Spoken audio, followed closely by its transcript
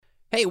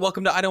Hey,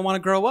 welcome to I Don't Want to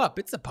Grow Up.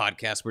 It's a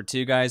podcast where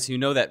two guys who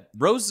know that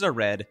roses are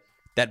red,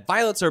 that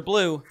violets are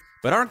blue,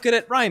 but aren't good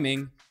at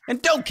rhyming, and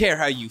don't care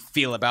how you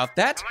feel about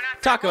that,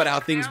 talk about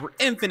how things were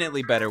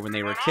infinitely better when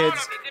they were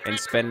kids, and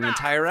spend an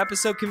entire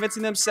episode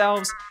convincing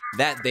themselves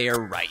that they are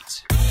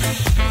right.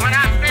 When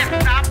I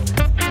said stop,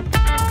 don't move.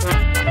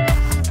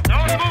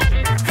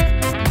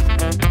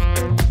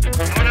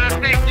 When I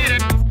say get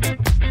it,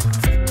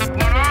 I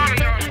want all of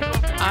y'all to go.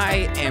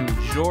 I am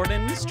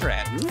Jordan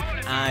Stratton.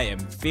 I am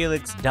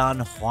Felix Don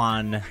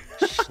Juan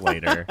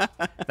Schlater.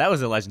 That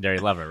was a legendary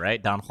lover,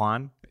 right? Don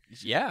Juan?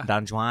 Yeah.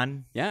 Don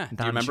Juan? Yeah. Do you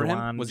Don remember him?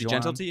 Juan, Was he Juan?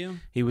 gentle to you?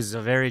 He was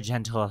a very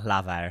gentle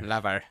lover.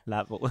 Lover.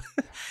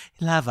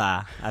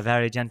 Lava. A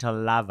very gentle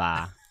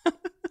lava.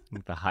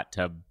 The hot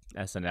tub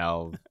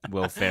SNL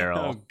Will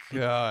Ferrell. Oh,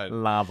 God.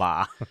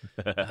 Lava.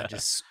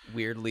 Just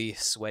weirdly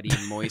sweaty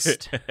and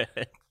moist.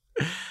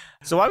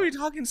 So why are we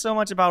talking so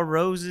much about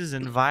roses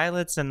and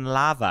violets and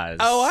lavas?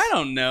 Oh, I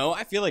don't know.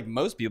 I feel like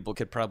most people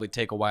could probably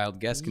take a wild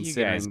guess You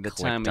considering guys the clicked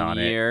time on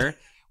of it. year.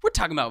 We're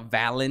talking about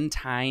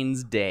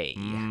Valentine's Day.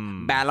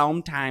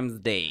 Valentine's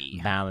Day.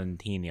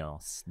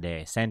 Valentinos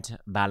Day. Saint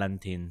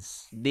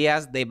Valentines.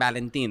 Días de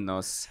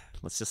Valentinos.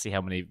 Let's just see how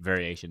many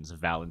variations of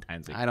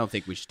Valentine's Day. I don't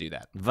think we should do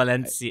that.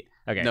 Valencia.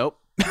 Okay. Nope.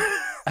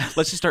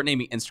 Let's just start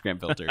naming Instagram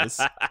filters.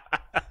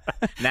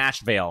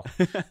 Nashville.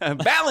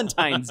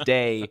 Valentine's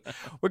Day.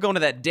 We're going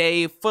to that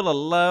day full of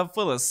love,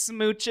 full of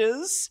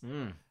smooches,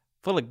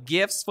 full of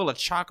gifts, full of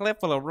chocolate,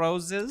 full of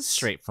roses.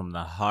 Straight from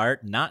the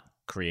heart, not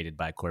created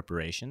by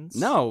corporations.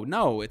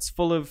 No, it's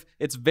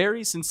it's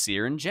very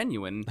sincere and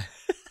genuine.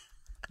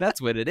 That's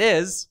what it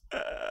is.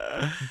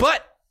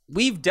 But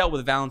we've dealt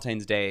with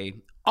Valentine's Day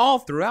all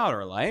throughout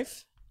our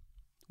life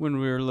when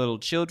we were little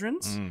children,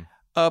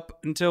 up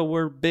until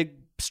we're big,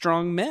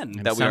 strong men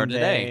And that we are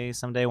today.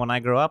 Someday when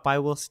I grow up, I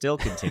will still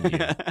continue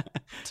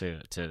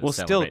to We'll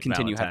still celebrate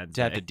continue Valentine's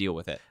to have Day. to deal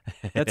with it.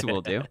 That's what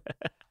we'll do.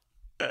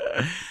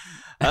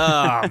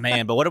 Oh,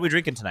 man. But what are we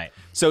drinking tonight?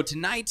 So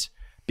tonight,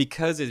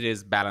 because it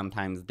is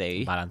Valentine's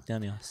Day,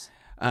 Valentinos.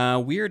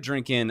 we are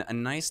drinking a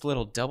nice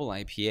little double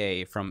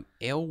IPA from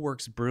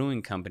Aleworks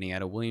Brewing Company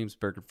out of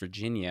Williamsburg,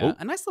 Virginia. Ooh.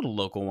 A nice little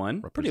local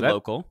one, pretty Represent.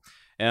 local.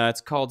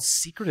 It's called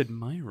Secret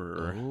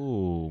Admirer,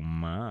 Oh,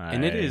 my.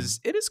 and it is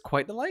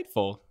quite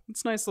delightful.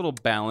 It's a nice little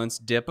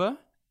balanced dipper.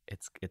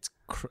 It's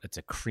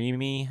a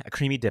creamy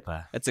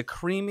dipper. It's a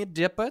creamy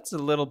dipper. It's a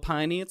little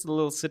piney. It's a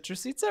little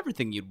citrusy. It's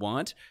everything you'd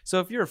want.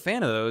 So if you're a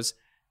fan of those,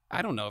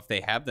 I don't know if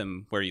they have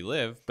them where you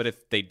live, but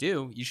if they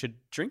do, you should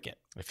drink it.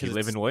 If you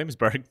live in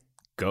Williamsburg,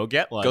 go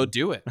get one. Go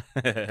do it.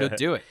 Go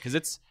do it, because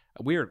it's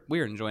we're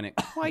enjoying it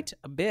quite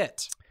a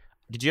bit.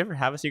 Did you ever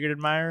have a secret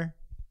admirer?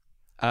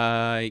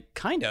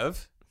 Kind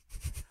of.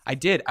 I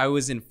did. I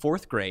was in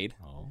 4th grade.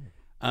 Oh.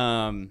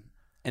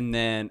 And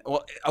then,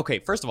 well, okay.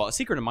 First of all, a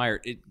secret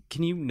admirer.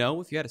 Can you know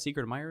if you had a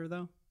secret admirer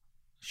though?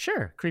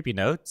 Sure. Creepy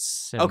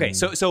notes. Okay, and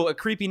so a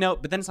creepy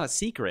note, but then it's not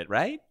secret,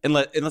 right?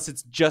 Unless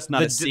it's just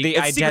not a secret. The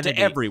It's secret identity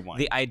to everyone.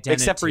 The identity,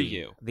 except for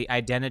you. The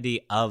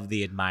identity of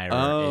the admirer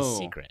Oh. is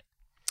secret.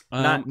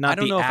 I don't the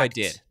know if I act-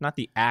 did. Not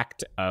the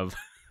act of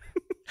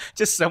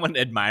just someone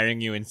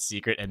admiring you in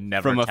secret and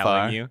never From telling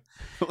afar. you.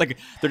 Like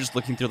they're just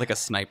looking through like a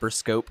sniper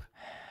scope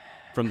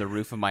from the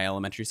roof of my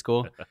elementary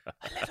school.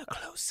 A little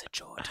closer,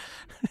 Jordan.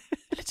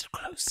 A little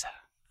closer.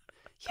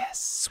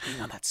 Yes,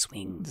 swing on that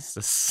swing.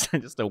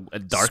 Just a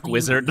dark Swing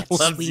wizard on that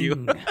loves you.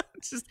 swing.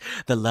 Just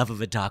the love of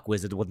a dark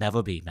wizard will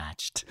never be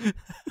matched.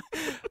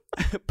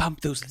 Pump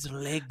those little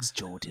legs,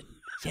 Jordan.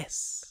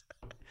 Yes.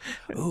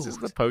 Ooh,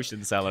 Just the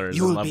potion seller is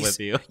in love with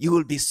you. You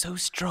will be so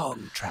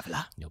strong,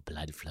 traveler. Your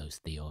blood flows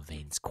through your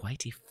veins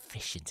quite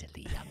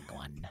efficiently, young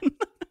one.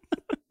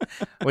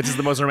 Which is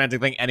the most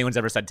romantic thing anyone's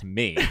ever said to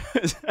me.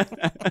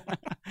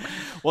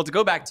 Well, to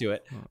go back to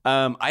it,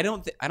 I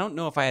don't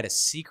know if I had a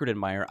secret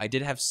admirer. I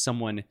did have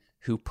someone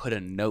who put a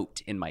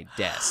note in my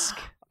desk,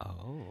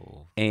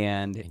 Oh.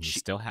 and And you she,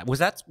 still have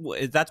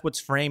that's what's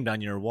framed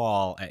on your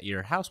wall at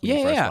your house when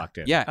you first walked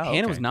in. yeah. Oh, Hannah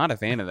okay. was not a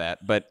fan of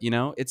that, but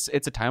it's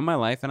a time of my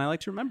life, and I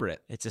like to remember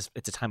it. It's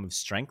a time of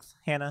strength,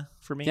 Hannah,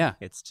 for me. Yeah.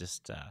 It's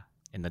just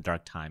in the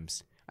dark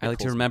times. I like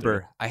to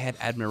remember I had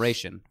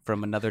admiration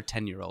from another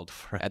 10-year-old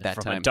at that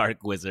from time. a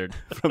dark wizard.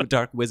 From a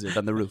dark wizard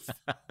on the roof.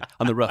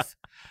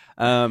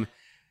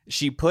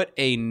 She put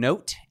a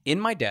note in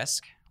my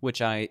desk,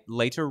 which I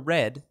later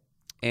read,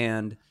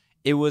 and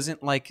it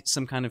wasn't like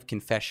some kind of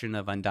confession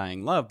of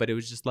undying love, but it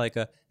was just like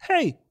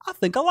hey, I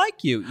think I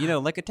like you,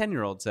 like a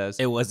 10-year-old says.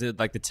 It wasn't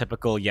like the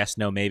typical yes,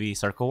 no, maybe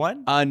circle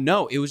one.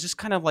 No, it was just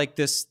kind of like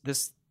this,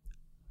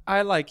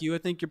 I like you, I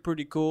think you're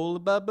pretty cool,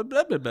 blah, blah,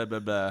 blah, blah, blah, blah,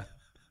 blah.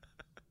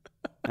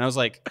 And I was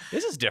like,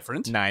 this is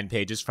different. 9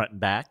 pages front and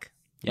back.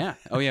 Yeah.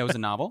 Oh, yeah. It was a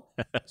novel.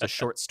 It's a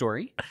short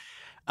story.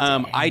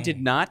 I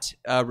did not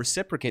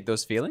reciprocate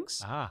those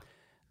feelings. Ah.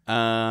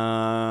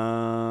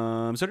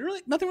 So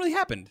nothing really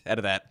happened out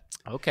of that.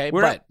 Okay,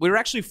 We but were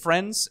actually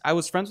friends. I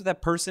was friends with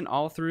that person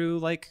all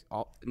through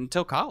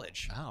until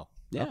college. oh,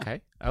 Yeah.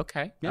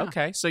 Okay.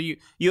 Yeah. So you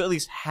at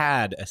least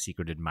had a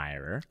secret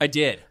admirer. I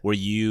did. Were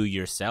you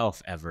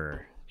yourself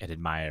ever an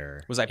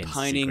admirer. Was I in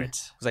pining?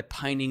 secret. Was I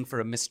pining for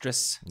a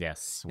mistress?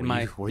 Yes. In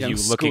my Were young you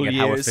looking at school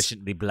how years?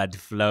 efficiently blood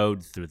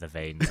flowed through the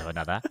veins of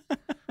another?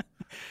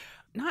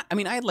 Not. I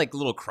mean, I had like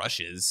little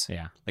crushes.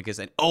 Yeah. Like I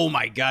said, oh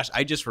my gosh,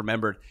 I just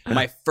remembered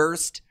my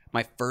first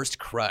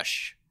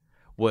crush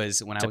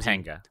was when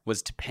Topanga.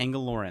 was Topanga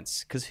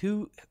Lawrence, because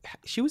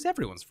she was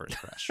everyone's first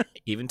crush,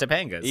 Even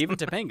Topanga's. even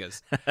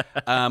Topanga's.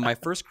 My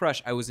first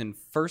crush, I was in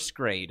first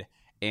grade,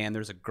 and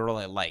there's a girl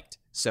I liked.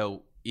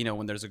 So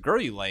when there's a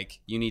girl you like,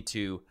 you need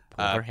to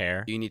Pull her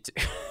hair. You need to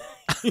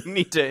you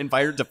need to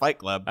invite her to Fight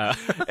Club,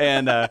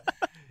 and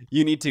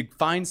you need to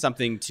find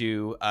something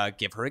to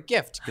give her a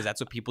gift, because that's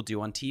what people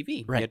do on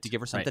TV. Right. You have to give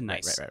her something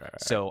Right. nice.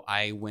 Right. So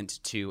I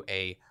went to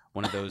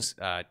one of those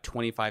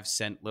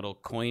 25-cent little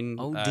coin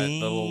Oh,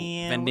 little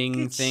damn. vending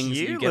Look at things.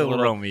 you, get a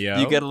little Romeo.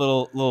 You get a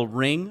little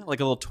ring,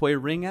 like a little toy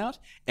ring out,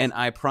 and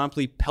I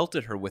promptly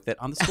pelted her with it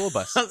on the school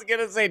bus. I was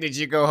gonna say, did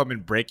you go home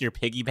and break your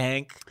piggy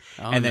bank,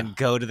 Oh, and no. then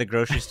go to the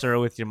grocery store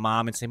with your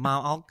mom and say,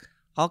 "Mom,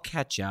 I'll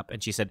catch up"?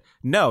 And she said,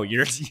 "No,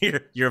 you're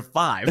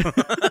 5.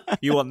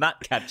 You will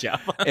not catch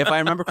up." If I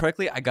remember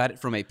correctly, I got it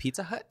from a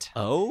Pizza Hut.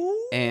 Oh,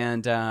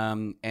 And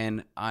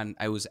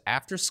I was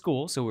after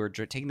school, so we were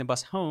taking the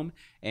bus home,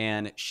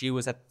 and she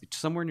was at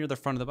somewhere near the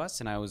front of the bus,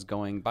 and I was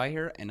going by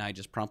her, and I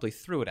just promptly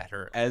threw it at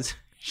her as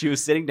she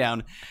was sitting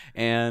down,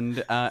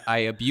 and I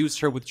abused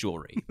her with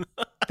jewelry.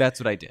 That's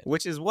what I did.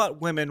 which is what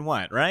women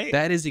want, right?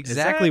 That is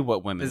exactly that-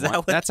 what women is that want.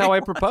 what That's they how I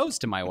want?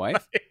 proposed to my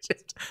wife.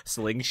 Just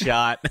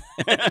slingshot,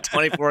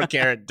 24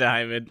 karat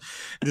diamond,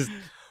 just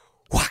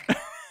whack.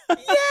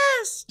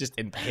 Yes, just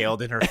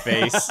impaled in her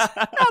face.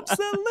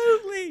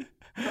 Absolutely.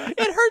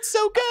 It hurts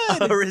so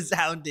good. A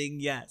resounding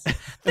yes.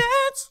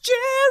 That's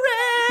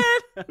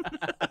Jared.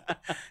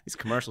 These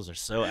commercials are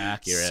so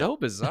accurate. So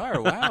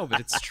bizarre. Wow, but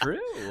it's true.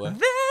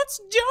 That's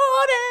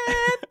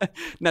Jordan.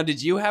 Now,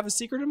 did you have a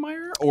secret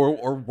admirer,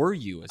 or were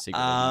you a secret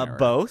admirer?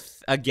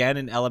 Both.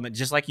 Again,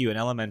 just like you in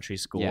elementary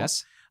school.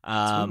 Yes.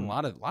 That's when Um, a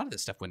lot of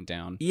this stuff went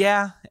down.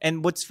 yeah,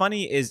 and what's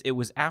funny is it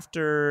was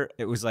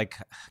like,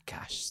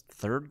 gosh,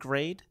 3rd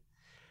grade,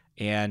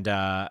 and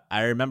I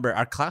remember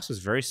our class was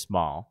very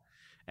small,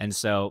 and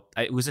so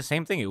it was the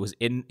same thing. It was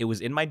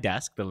in my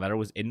desk. The letter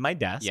was in my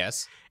desk.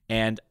 Yes.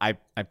 And I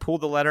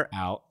pulled the letter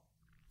out,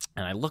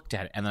 and I looked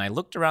at it, and then I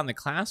looked around the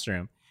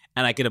classroom,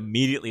 and I could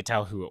immediately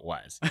tell who it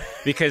was,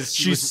 because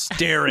she She's was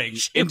staring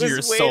she into was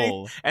your waiting,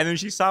 soul. and then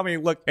she saw me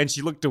look, and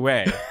she looked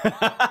away.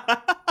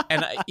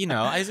 And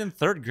I was in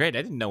 3rd grade.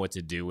 I didn't know what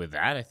to do with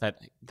that. I thought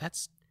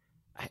that's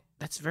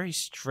very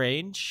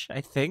strange, I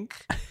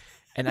think,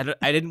 and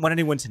I didn't want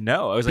anyone to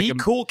know. I was Be like,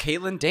 cool,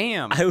 Caitlin.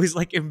 Damn. I was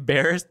like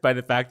embarrassed by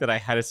the fact that I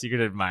had a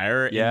secret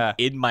admirer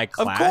in my Of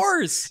class.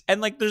 course.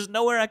 And like, there's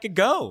nowhere I could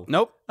go.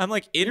 Nope. I'm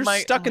like You're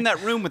stuck in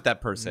that room with that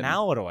person.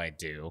 Now what do I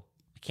do?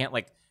 I can't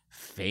like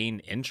feign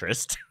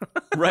interest.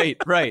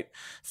 Right.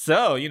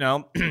 So,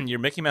 your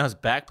Mickey Mouse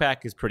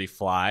backpack is pretty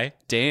fly.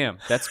 Damn.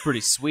 That's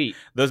pretty sweet.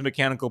 Those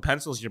mechanical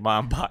pencils your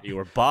mom bought you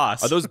were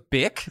boss. Are those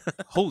Bic?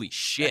 Holy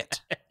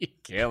shit. You're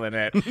killing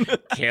it.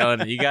 Killing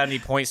it. You got any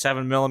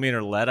 0.7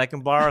 millimeter lead I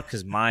can borrow?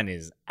 Because mine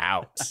is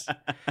out.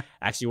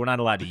 Actually, we're not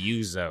allowed to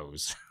use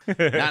those.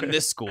 Not in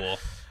this school.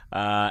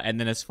 And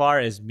then as far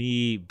as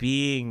me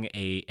being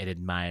an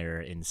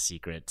admirer in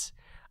secret,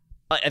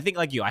 I think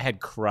like you, I had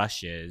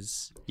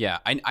crushes. Yeah.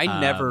 I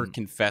never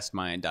confessed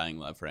my undying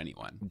love for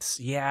anyone.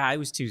 Yeah, I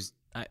was too.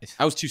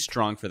 I was too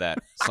strong for that.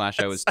 /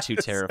 I was too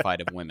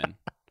terrified of women.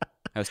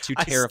 I was too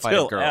I terrified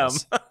still of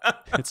girls.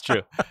 It's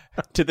true.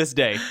 To this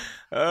day.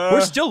 Uh, We're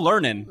still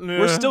learning.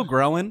 We're still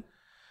growing.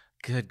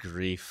 Good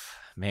grief,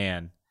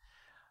 man.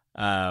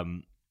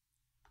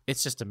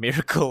 It's just a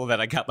miracle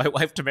that I got my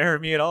wife to marry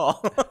me at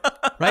all.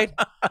 Right?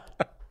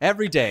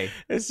 Every day.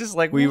 It's just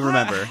like We wha-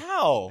 remember.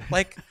 how,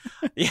 like,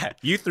 yeah,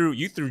 you threw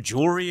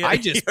jewelry. At I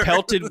just her.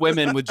 pelted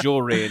women with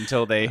jewelry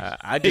until they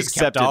I just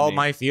kept accepted all me.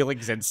 my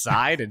feelings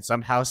inside, and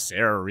somehow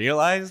Sarah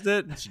realized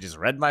it. And she just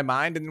read my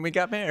mind, and then we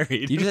got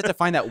married. You just have to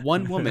find that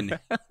one woman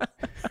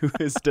who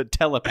is the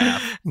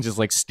telepath. just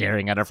like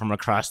staring at her from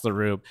across the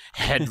room,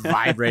 head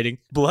vibrating,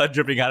 blood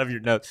dripping out of your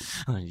nose.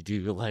 Oh, you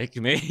do like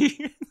me?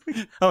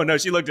 Oh no,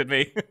 she looked at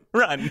me.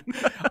 Run.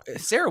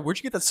 Sarah, where'd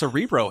you get that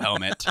Cerebro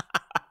helmet?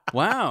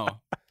 Wow.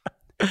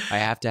 I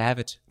have to have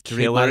it to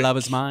read Killer- my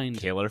lover's mind.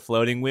 Killer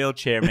floating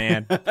wheelchair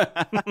man.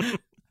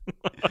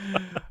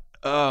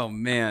 Oh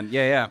man,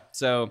 yeah.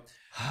 So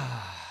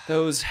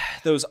those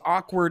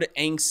awkward,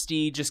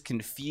 angsty, just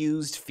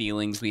confused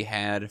feelings we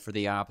had for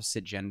the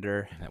opposite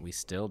gender. That we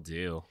still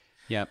do.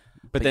 Yep.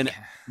 But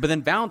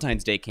then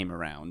Valentine's Day came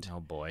around. Oh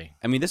boy.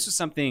 I mean, this was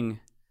something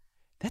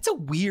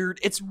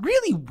it's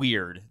really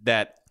weird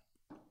that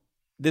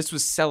this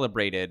was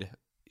celebrated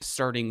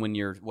starting when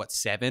you're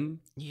 7.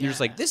 You're just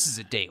like, this is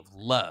a day of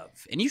love,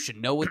 and you should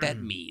know what that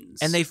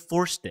means. And they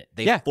forced it.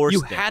 They forced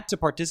you it. had to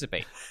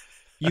participate.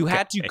 You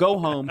had to go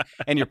home,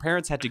 and your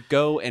parents had to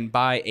go and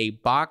buy a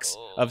box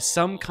of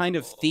some kind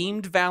of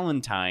themed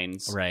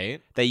Valentines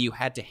Right. that you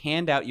had to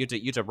hand out. You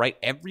had to write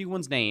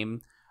everyone's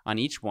name on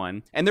each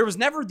one, and there was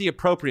never the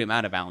appropriate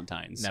amount of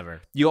Valentines.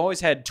 Never. You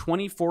always had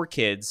 24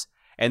 kids,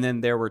 and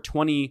then there were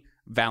 20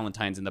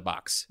 Valentines in the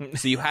box.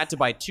 So you had to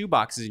buy 2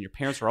 boxes, and your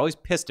parents were always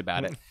pissed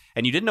about it.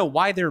 And you didn't know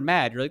why they were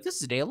mad. You're like, this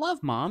is a day of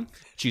love, Mom.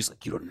 She's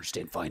like, you don't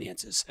understand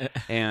finances.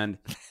 And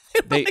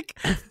they, like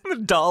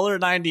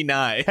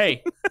 $1.99.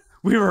 hey,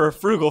 we were a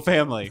frugal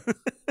family.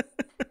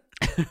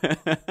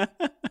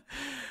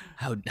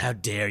 How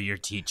dare your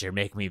teacher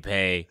make me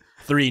pay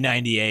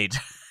 $3.98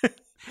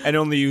 and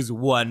only use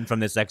 1 from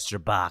this extra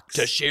box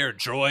To share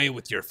joy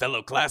with your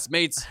fellow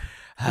classmates.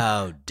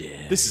 How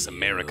dare This is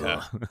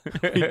America.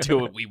 We do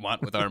what we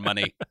want with our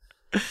money.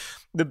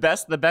 The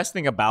best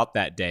thing about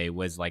that day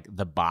was like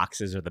the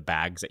boxes or the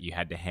bags that you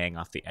had to hang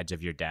off the edge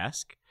of your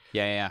desk.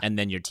 Yeah. And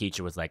then your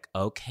teacher was like,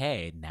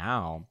 okay,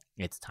 now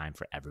it's time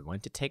for everyone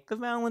to take the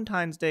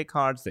Valentine's Day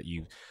cards that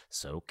you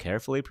so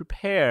carefully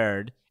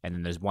prepared. And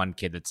then there's one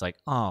kid that's like,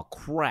 oh,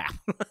 crap.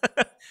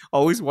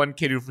 Always one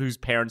kid whose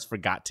parents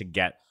forgot to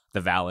get the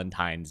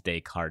Valentine's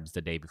Day cards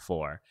the day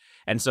before.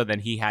 And so then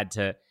he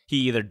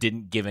either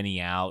didn't give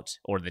any out,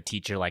 or the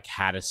teacher like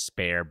had a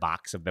spare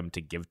box of them to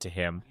give to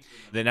him.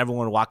 Then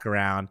everyone would walk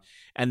around,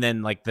 and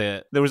then like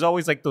there was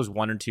always like those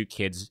 1 or 2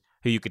 kids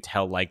who you could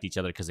tell liked each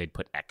other because they'd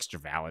put extra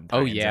Valentines.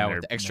 Oh yeah, in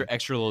with the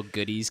extra little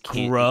goodies,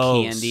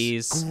 Gross.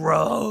 candies.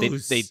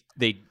 Gross.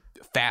 They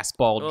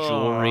fastball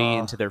jewelry Ugh.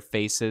 into their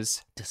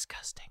faces.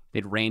 Disgusting.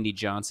 They'd Randy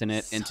Johnson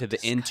it So into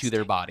disgusting.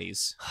 their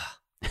bodies.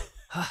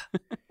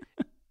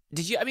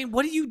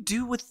 What do you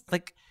do with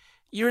like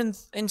you're in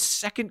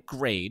 2nd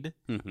grade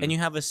Mhm. and you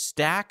have a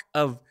stack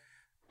of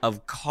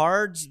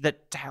cards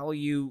that tell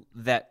you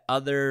that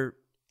other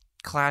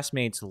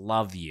classmates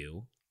love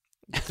you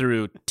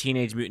through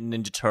Teenage Mutant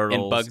Ninja Turtles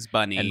And Bugs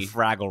Bunny. and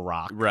Fraggle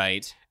Rock.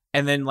 Right.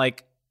 And then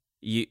like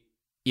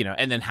you know,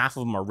 and then half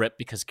of them are ripped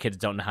because kids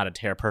don't know how to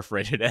tear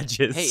perforated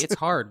edges. Hey, it's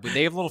hard. But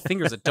they have little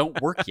fingers that don't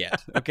work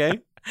yet. Okay,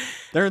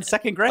 they're in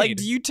 2nd grade. like,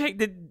 did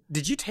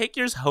you take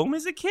yours home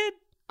as a kid?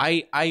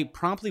 I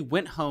promptly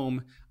went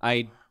home.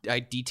 I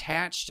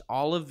detached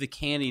all of the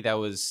candy that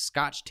was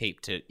scotch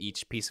taped to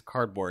each piece of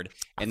cardboard,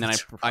 and then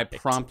That's I right.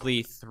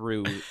 promptly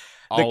threw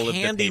all The of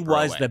candy the paper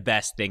was away. the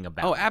best thing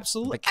about Oh, it.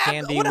 absolutely. The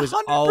candy 100%. was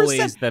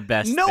always the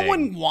best No thing.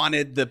 one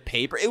wanted the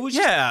paper. It was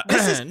Yeah,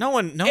 Just, this is, no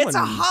one. it's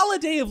a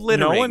holiday of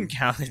littering. No one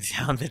counted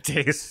down the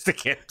days to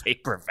get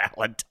paper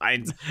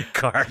Valentine's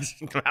cards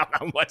about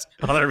how much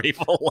other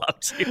people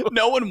loved you.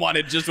 No one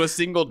wanted just a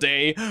single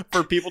day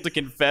for people to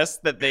confess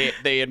that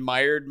they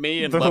admired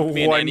me and The loved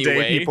me in one any day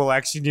way. people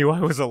actually knew I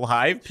was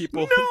alive.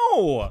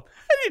 No,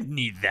 I didn't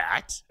need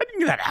that. I didn't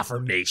need that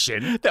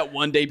affirmation. That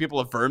one day people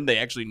affirmed they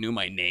actually knew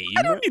my name.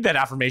 I don't need that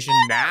affirmation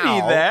now.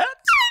 need that.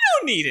 I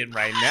don't need it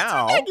right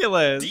now.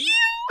 Ridiculous.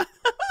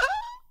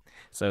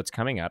 So it's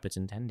coming up. It's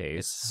in 10 It's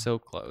days. so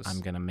close.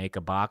 I'm going to make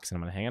a box and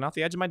I'm going to hang it off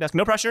the edge of my desk.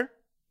 No pressure.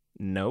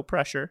 No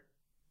pressure.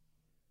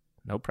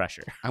 No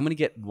pressure. I'm gonna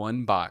get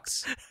one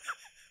box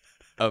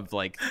of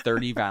like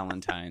 30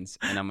 Valentines,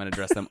 and I'm gonna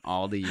address them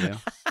all to you.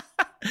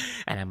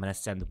 And I'm going to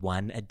send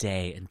 1 a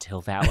day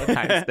until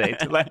Valentine's Day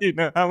to let you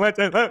know how much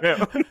I love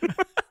you.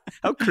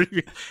 How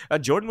creepy.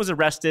 Jordan was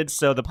arrested,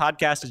 so the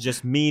podcast is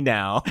just me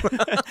now.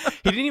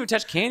 He didn't even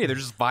touch candy. They're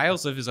just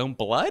vials of his own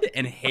blood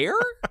and hair.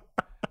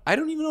 I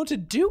don't even know what to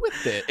do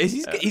with it.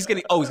 He's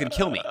gonna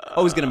kill me.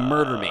 Oh, he's gonna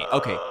murder me.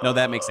 Okay, no,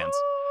 that makes sense.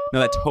 No,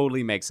 that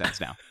totally makes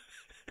sense now.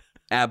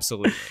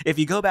 Absolutely. If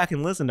you go back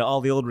and listen to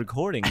all the old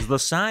recordings, the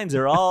signs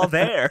are all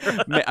there.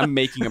 I'm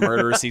making a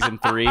murderer season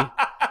 3.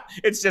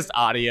 It's just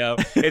audio.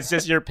 It's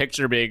just your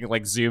picture being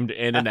like zoomed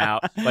in and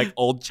out, like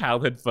old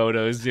childhood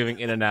photos zooming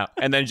in and out,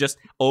 and then just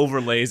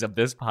overlays of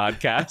this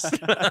podcast.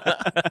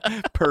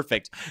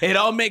 Perfect. It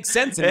all makes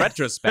sense in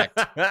retrospect.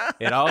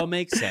 It all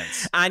makes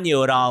sense. I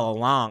knew it all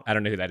along. I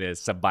don't know who that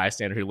is. Some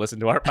bystander who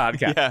listened to our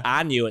podcast. Yeah.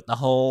 I knew it the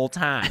whole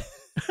time.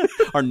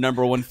 Our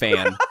number 1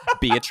 fan,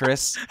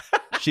 Beatrice.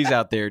 She's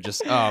out there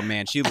just, oh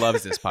man, she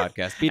loves this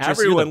podcast. Beatrice,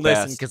 Everyone you're the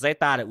listened best. because they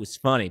thought it was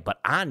funny, but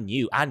I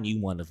knew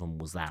one of them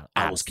was out.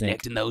 I was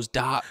connecting those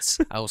dots.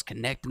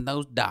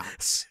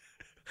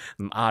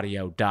 Some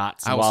audio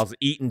dots I while I was- was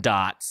eating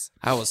dots.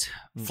 I was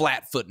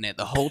flat-footing it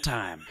the whole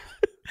time.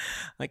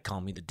 They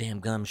call me the damn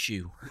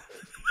gumshoe.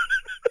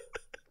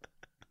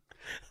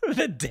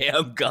 The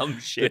damn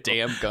gumshoe. The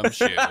damn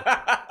gumshoe.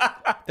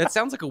 That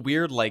sounds like a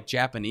weird, like,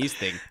 Japanese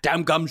thing.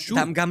 Damn gumshoe.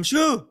 Damn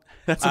gumshoe.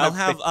 That's I'll my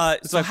have.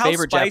 that's So my how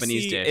favorite spicy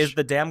Japanese dish. is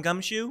the damn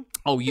gumshoe?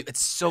 Oh,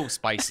 it's so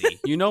spicy.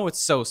 You know it's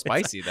so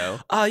spicy, though.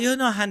 Oh, you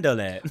know handle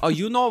it. Oh,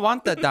 you know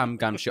want the damn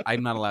gumshoe.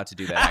 I'm not allowed to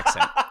do that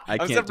accent. I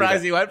can't I'm do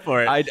surprised that. you went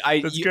for it.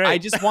 That's great. I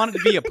just wanted to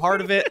be a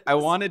part of it. I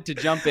wanted to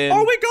jump in.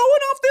 Are we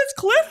going off this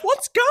cliff?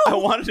 Let's go. I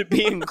wanted to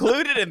be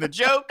included in the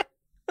joke.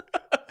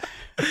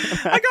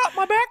 I got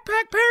my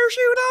backpack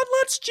parachute on.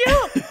 Let's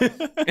jump.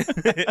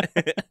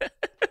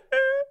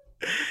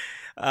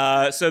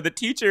 So the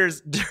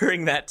teachers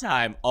during that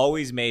time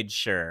always made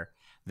sure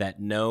that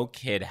no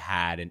kid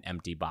had an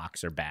empty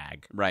box or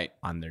bag Right.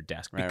 on their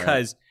desk Right,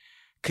 because,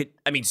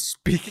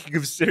 speaking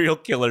of serial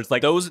killers,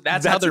 like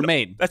That's how they're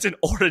made. That's an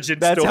origin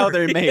That's story. how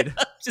they're made.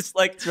 Just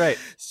like That's right.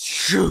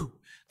 shoo,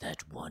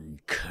 that one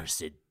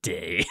cursed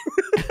day,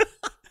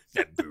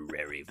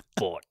 February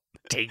 14th.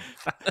 teeth.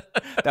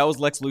 That was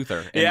Lex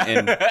Luthor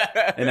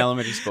in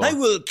elementary school. I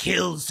will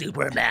kill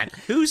Superman.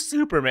 Who's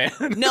Superman?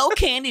 No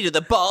candy to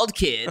the bald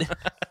kid.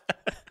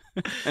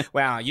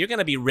 Wow, you're going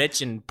to be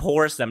rich and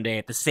poor someday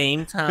at the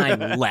same time,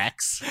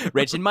 Lex.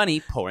 Rich in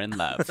money, poor in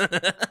love.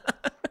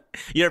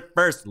 You're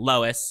first,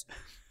 Lois,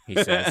 he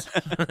says.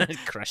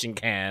 Crushing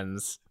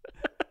cans.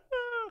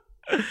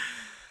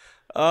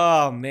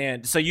 Oh,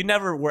 man. So you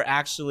never were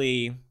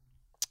actually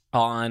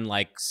on,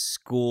 like,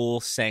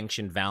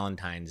 school-sanctioned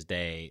Valentine's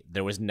Day.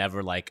 There was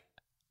never, like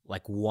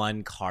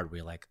one card where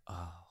you're like,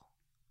 oh,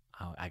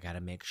 I got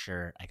to make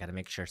sure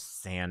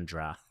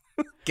Sandra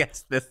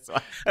gets this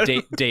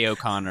one. Day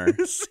O'Connor.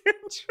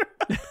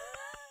 Sandra.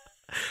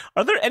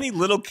 Are there any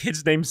little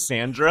kids named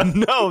Sandra?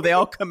 No, they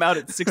all come out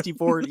at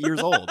 64 years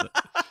old.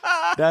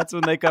 That's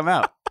when they come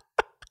out.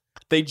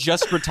 They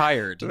just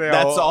retired.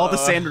 That's all the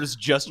Sandras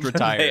just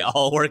retired. They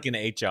all work in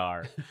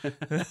HR.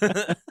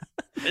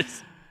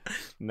 There's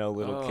no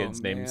little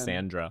kids named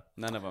Sandra.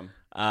 None of them.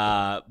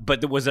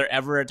 But was there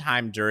ever a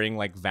time during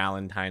like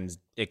Valentine's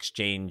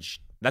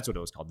exchange? That's what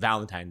it was called,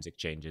 Valentine's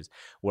exchanges,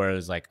 where it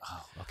was like,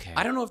 oh, okay.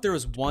 I don't know if there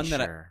was one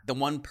sure. the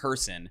one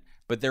person,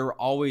 but there were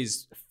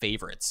always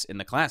favorites in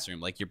the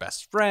classroom, like your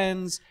best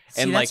friends.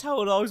 See, and that's like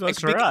how it always was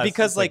for us.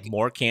 Because it's like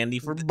more candy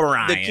for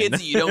Brian. The kids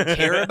that you don't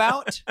care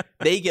about,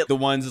 they get the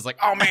ones that's like,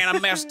 oh man, I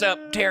messed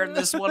up tearing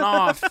this one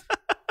off.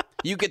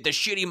 You get the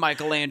shitty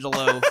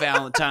Michelangelo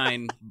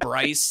Valentine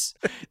Bryce.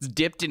 It's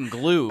dipped in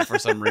glue for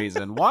some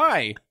reason.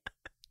 Why?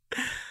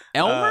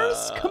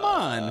 Elmer's? Come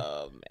on.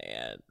 Oh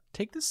man.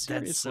 Take this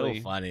seriously. That's so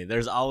funny.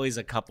 There's always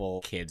a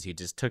couple kids who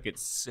just took it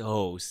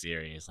so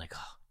serious. Like,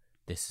 oh,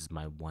 this is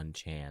my one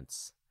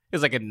chance. It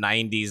was like a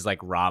 90s like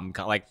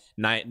rom-com, like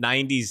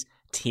 90s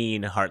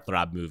teen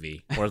heartthrob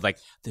movie. Where it's like,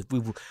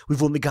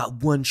 we've only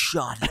got one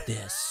shot at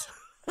this.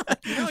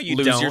 No, you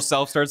Lose don't.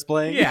 Yourself starts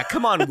playing? Yeah,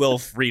 come on, Will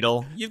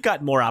Friedle. You've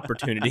got more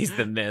opportunities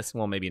than this.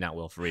 Well, maybe not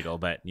Will Friedle,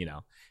 but, you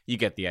know, you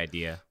get the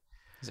idea.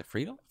 Is it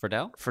Friedel?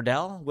 Friedel?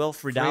 Friedel? Will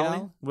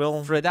Friedle?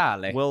 Will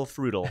Friedale. Will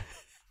Friedle.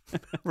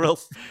 Will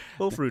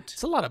Fruit.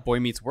 It's a lot of Boy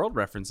Meets World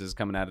references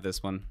coming out of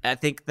this one. I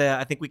think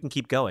we can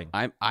keep going.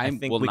 I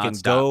think will we not can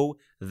stop. go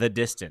the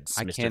distance.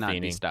 I Mr. cannot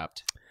Feeney. be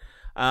stopped.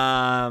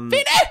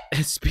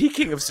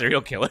 Speaking of serial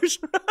killers,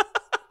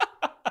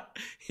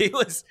 he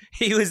was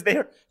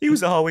there. He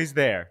was always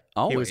there.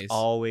 Always. He was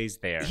always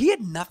there. He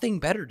had nothing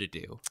better to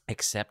do.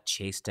 Except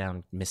chase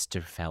down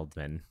Mr.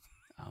 Feldman.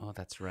 Oh,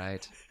 that's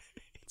right.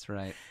 That's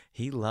right.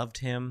 He loved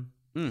him.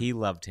 He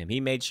loved him. He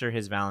made sure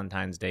his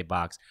Valentine's Day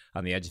box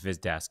on the edge of his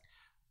desk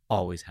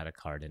always had a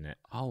card in it.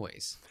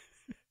 Always.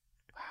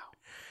 Wow.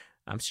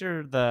 I'm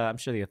sure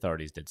the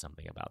authorities did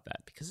something about that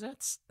because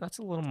that's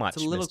a little much.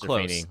 It's a little Mr.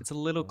 close. Feeney. It's a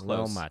little A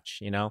little close. much.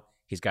 You know,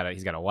 he's got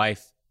a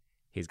wife.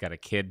 He's got a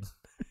kid.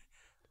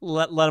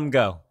 Let him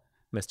go,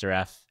 Mr.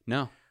 F.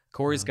 No.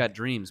 Corey's got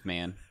dreams,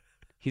 man.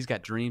 He's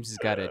got dreams he's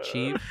got to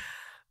achieve.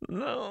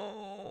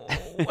 No.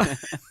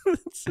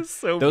 It's just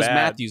so Those bad.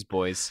 Matthews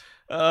boys.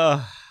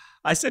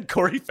 I said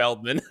Corey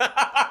Feldman.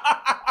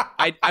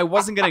 I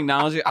wasn't going to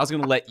acknowledge it. I was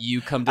going to let you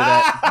come to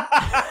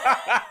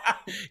that.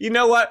 You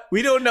know what?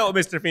 We don't know what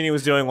Mr. Feeney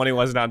was doing when he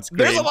wasn't on screen.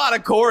 There's a lot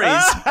of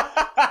Coreys.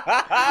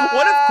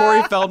 What if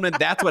Corey Feldman,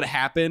 that's what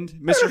happened?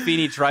 Mr.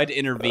 Feeney tried to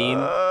intervene,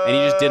 and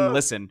he just didn't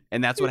listen.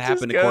 And that's what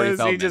happened to Corey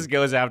Feldman. He just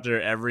goes after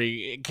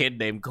every kid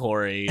named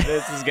Corey.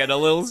 This is getting a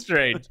little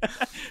strange.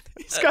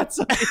 He's got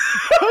some...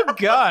 Oh,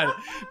 God.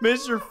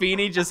 Mr.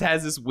 Feeney just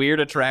has this weird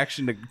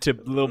attraction to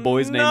little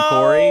boys named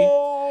Corey.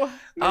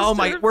 Oh,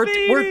 my...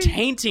 We're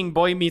tainting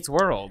Boy Meets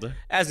World.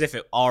 As if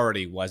it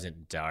already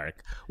wasn't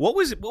dark. What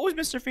was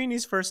Mr.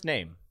 Feeney's first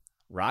name?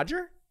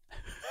 Roger?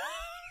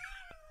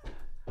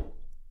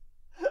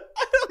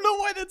 I don't know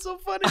why that's so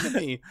funny to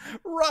me.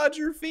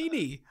 Roger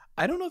Feeney.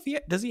 I don't know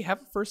if does he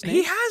have a first name?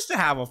 He has to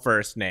have a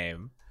first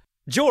name.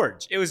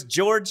 George. It was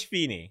George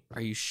Feeney.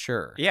 Are you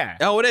sure? Yeah.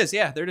 Oh, it is.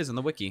 Yeah, there it is on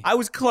the wiki. I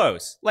was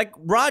close. Like,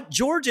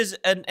 George is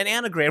an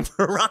anagram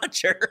for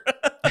Roger.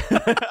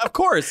 Of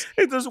course.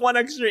 There's one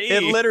extra E.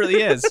 It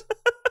literally is.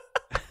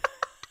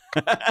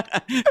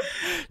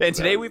 And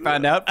today we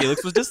found out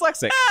Felix was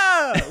dyslexic.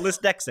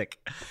 Dyslexic.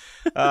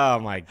 Oh,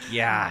 my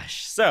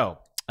gosh. So,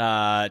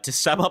 to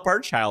sum up our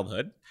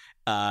childhood,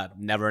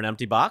 never an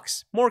empty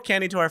box, more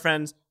candy to our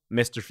friends,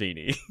 Mr.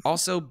 Feeney.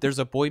 Also, there's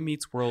a Boy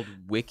Meets World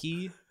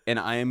wiki, and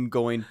I am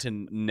going to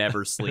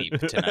never sleep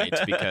tonight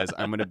because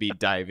I'm going to be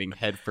diving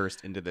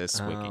headfirst into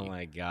this wiki. Oh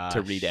my gosh.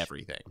 To read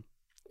everything.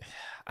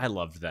 I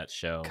loved that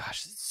show.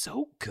 Gosh, it's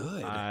so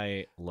good.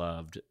 I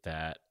loved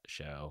that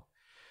show.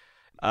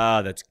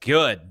 That's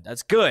good.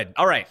 That's good.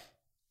 All right.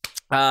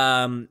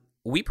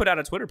 We put out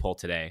a Twitter poll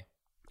today.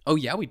 Oh,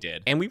 yeah, we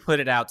did. And we put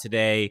it out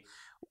today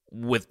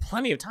with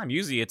plenty of time.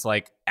 Usually it's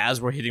like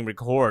as we're hitting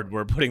record,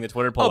 we're putting the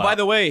Twitter poll out. Oh, by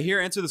the way, here,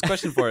 answer this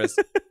question for us.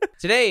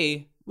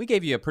 Today, we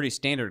gave you a pretty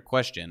standard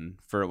question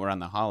for around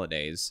the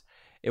holidays.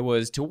 It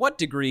was, to what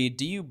degree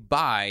do you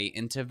buy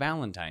into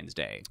Valentine's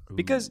Day?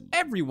 Because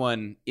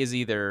everyone is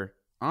either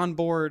on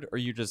board or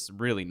you're just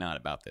really not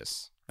about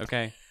this,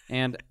 okay?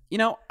 And, you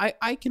know,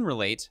 I can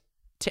relate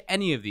to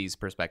any of these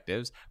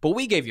perspectives, but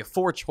we gave you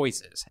 4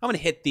 choices. I'm going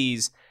to hit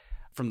these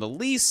from the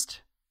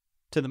least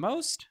to the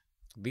most.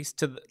 Least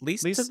to the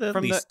least, Least to the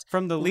from least. the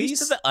from the Least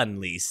least to the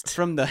unleased.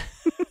 from the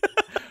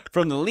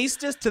from the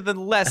leastest to the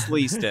less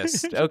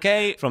leastest.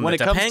 Okay, From when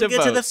the it comes to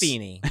Topanga to the votes.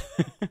 Feeny.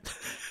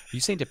 You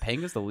saying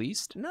Topanga's the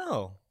least?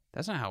 No.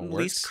 That's not how it works.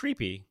 Least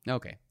creepy.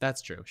 Okay,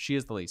 that's true. She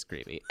is the least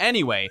creepy.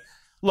 Anyway,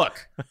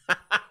 look,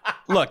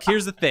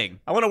 here's the thing.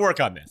 I want to work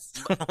on this.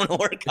 I want to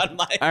work on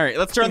my. All right,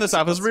 let's turn this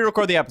off. Let's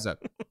re-record the episode.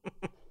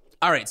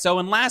 All right, so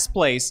in last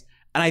place,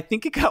 and I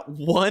think it got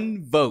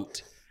 1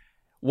 vote,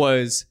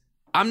 was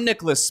I'm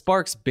Nicholas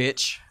Sparks,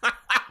 bitch.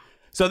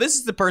 So this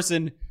is the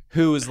person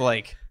who is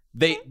like,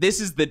 this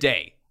is the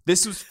day.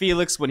 This was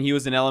Felix when he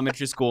was in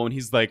elementary school, and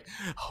he's like,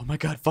 oh my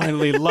God,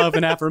 finally love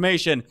and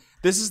affirmation.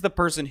 This is the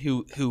person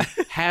who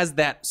has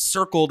that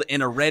circled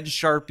in a red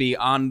Sharpie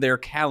on their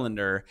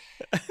calendar,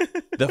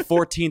 the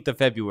 14th of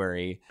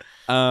February.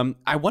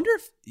 I wonder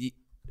if,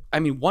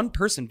 one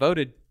person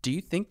voted. Do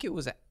you think it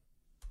was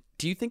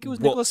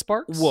Nicholas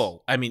Sparks?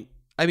 Whoa. I mean,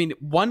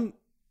 one.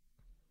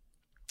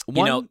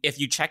 you know, if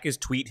you check his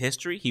tweet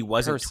history, he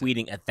wasn't person.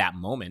 tweeting at that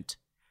moment.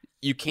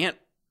 You can't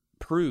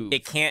prove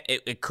It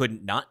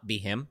could not be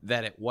him.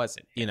 that it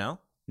wasn't. You know,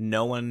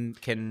 no one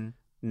can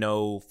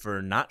know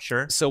for not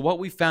sure. So what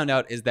we found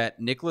out is that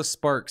Nicholas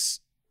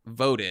Sparks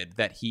voted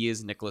that he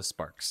is Nicholas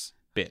Sparks,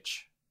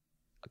 bitch.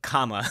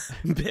 Comma,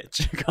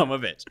 bitch. Comma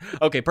bitch.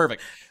 Okay,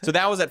 perfect. So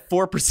that was at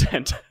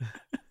 4%.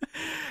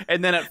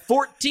 And then at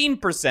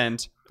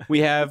 14%, we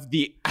have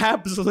the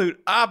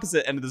absolute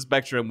opposite end of the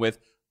spectrum with,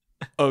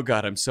 oh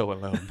God, I'm so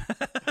alone.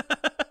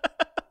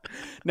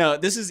 No,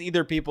 this is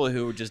either people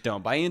who just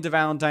don't buy into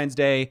Valentine's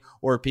Day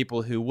or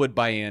people who would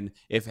buy in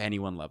if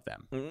anyone loved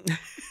them.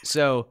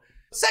 So,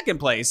 second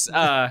place,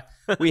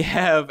 we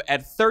have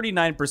at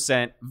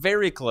 39%,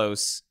 very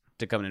close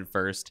to coming in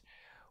first.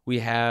 We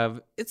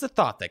have, it's a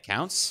thought that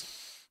counts.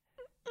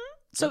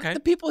 So Okay. the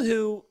people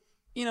who,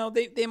 you know,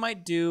 they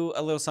might do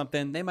a little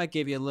something. They might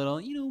give you a little,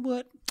 you know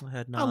what?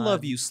 I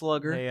love you,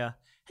 slugger.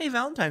 Hey,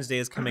 Valentine's Day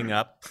is coming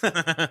up.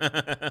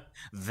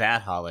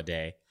 That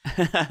holiday.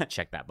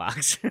 Check that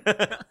box.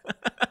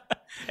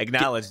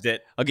 Acknowledged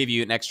it. I'll give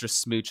you an extra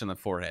smooch on the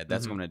forehead.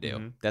 That's what I'm going to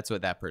do. That's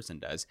what that person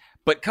does.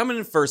 But coming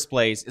in first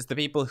place is the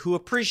people who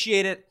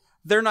appreciate it.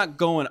 They're not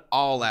going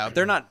all out.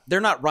 They're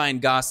not Ryan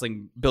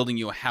Gosling building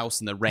you a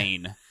house in the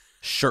rain,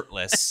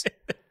 shirtless.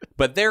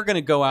 But they're going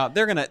to go out.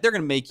 They're going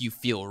to make you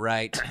feel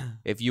right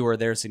if you are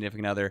their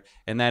significant other,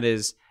 and that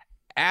is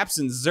apps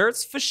and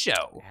zerts for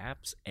show.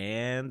 Apps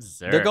and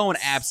zerts. They're going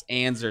apps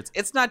and zerts.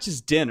 It's not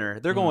just dinner.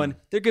 They're going.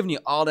 They're giving you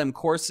all them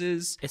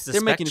courses. It's the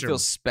They're making you spectrum. feel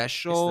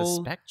special. It's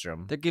the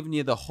spectrum. They're giving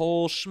you the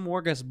whole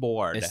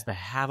smorgasbord. It's the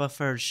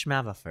Haverford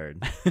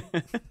Schmaverford.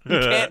 You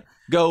can't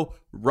go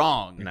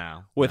wrong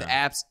No. with no.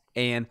 apps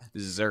and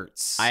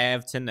zerts. I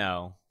have to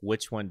know,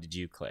 which one did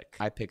you click?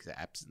 I picked the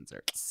apps and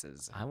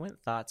zerts. I went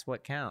thoughts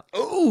what count.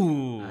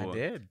 Ooh, I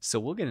did. So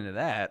we'll get into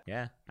that.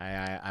 Yeah,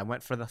 I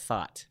went for the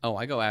thought. Oh,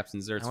 I go apps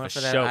and zerts I went for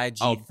for that show. IG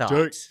Oh, thought.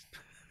 dirt.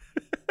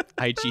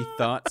 IG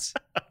thoughts,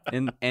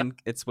 and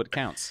it's what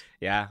counts,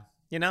 Yeah,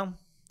 you know,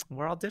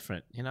 we're all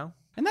different, you know.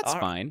 and that's All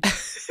fine.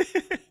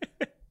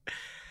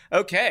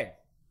 Okay.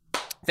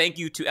 Thank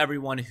you to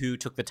everyone who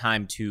took the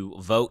time to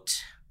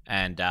vote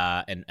and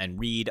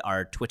read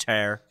our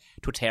Twitter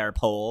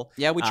poll.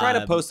 Yeah, we try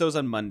to Um, post those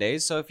on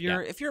Mondays. So if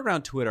you're yeah.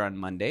 around Twitter on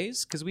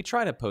Mondays, because we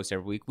try to post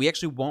every week, we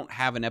actually won't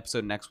have an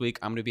episode next week.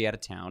 I'm going to be out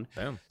of town.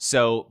 Boom.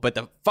 So, but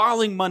the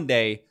following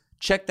Monday,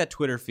 check that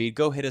Twitter feed.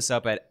 Go hit us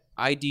up at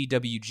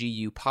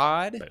IDWGU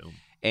Pod, Boom.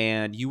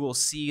 and you will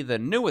see the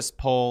newest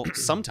poll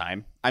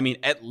sometime. I mean,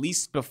 at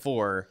least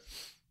before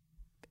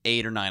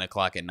 8 or 9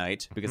 o'clock at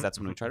night, because that's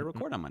when we try to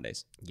record on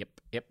Mondays. Yep.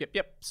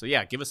 So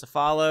yeah, give us a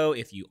follow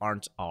if you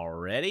aren't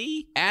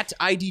already. At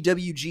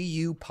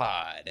IDWGU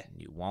Pod.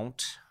 You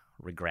won't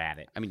regret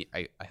it. I mean,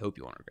 I hope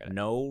you won't regret it.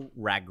 No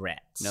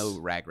regrets. No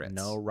regrets.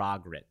 No raw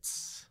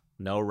grits.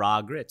 No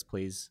raw grits,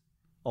 please.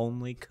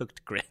 Only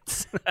cooked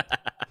grits.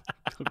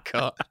 Oh,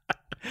 God.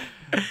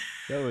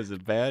 That was a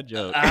bad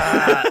joke.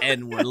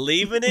 And we're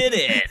leaving it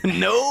in.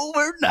 No,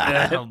 we're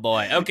not. Oh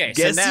boy. Okay.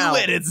 Guess so now, who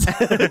edits?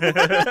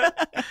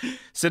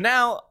 so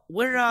now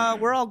we're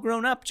all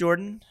grown up,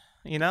 Jordan.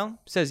 You know,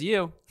 Says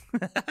you.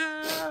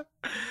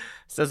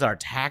 says our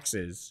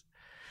taxes.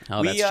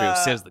 Oh, We, that's true. uh,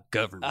 Says the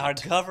government. Our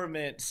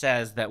government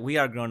says that we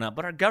are grown up,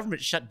 but our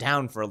government shut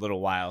down for a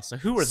little while. So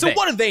who are So they?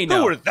 what do they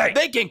know? Who are they?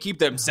 They can't keep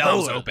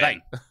themselves Who are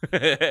open.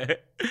 they?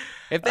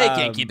 If they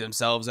can't keep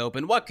themselves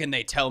open, what can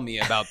they tell me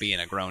about being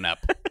a grown up?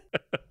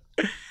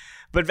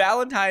 But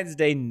Valentine's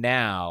Day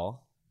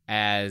now,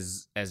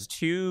 as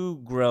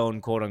two grown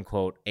quote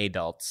unquote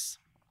adults,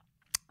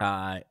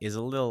 is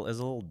a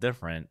little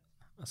different.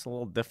 It's a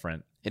little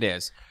different. It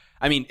is.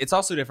 I mean, it's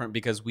also different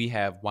because we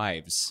have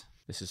wives.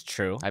 This is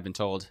true. I've been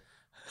told.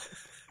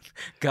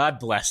 God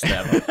bless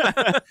them.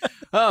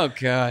 Oh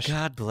gosh,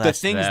 God the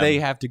bless things them. they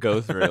have to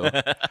go through.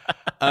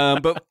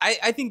 But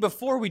I think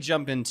before we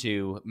jump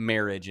into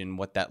marriage and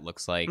what that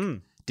looks like,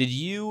 did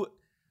you?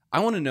 I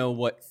want to know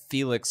what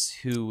Felix,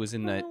 who was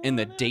in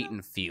the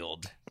Dayton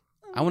field,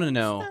 I want to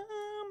know.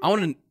 I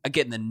want to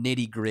get in the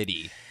nitty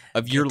gritty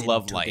of your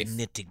love life.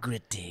 Nitty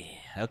gritty.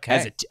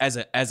 Okay. As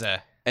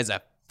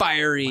a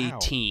fiery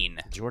teen.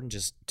 Jordan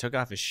just took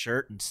off his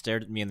shirt and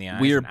stared at me in the eyes.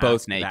 We are and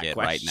both asked that naked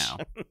right question.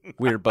 now.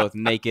 We are both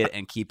naked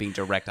and keeping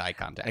direct eye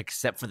contact.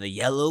 Except for the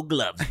yellow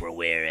gloves we're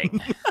wearing.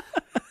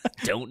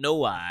 Don't know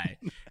why.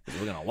 'Cause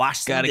we're gonna wash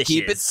some Gotta dishes.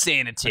 keep it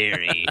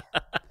sanitary.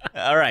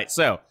 All right,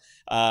 so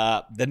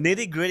the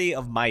nitty gritty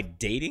of my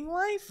dating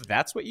life.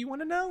 That's what you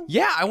want to know?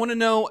 Yeah, I want to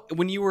know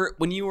when you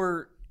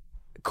were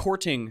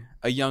courting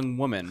a young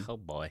woman. Oh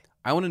boy.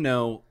 I want to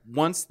know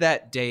once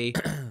that day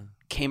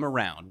came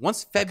around,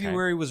 once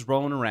February was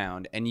rolling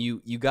around, and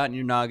you got in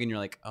your noggin, you're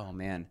like, oh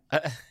man,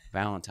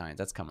 Valentine's,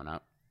 that's coming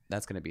up.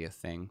 That's gonna be a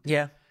thing.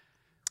 Yeah.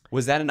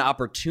 Was that an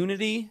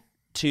opportunity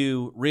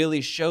to really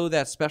show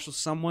that special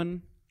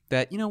someone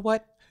that you know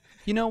what,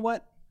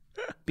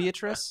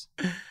 Beatrice,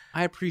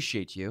 I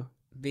appreciate you.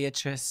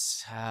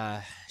 Beatrice,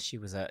 she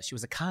was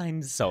a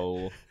kind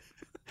soul.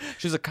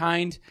 She was a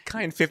kind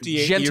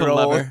 58-year-old gentle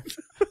lover.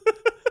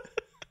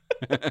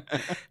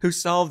 who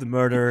solved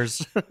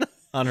murders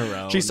on her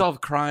own. She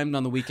solved crime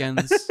on the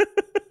weekends.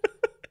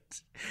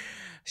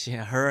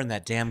 Her and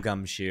that damn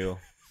gumshoe.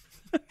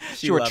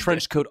 She wore a loved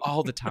trench it. coat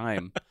all the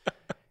time.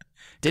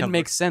 Didn't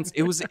make sense.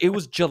 It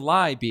was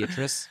July,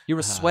 Beatrice. You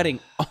were sweating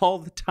all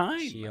the time.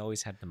 She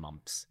always had the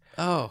mumps.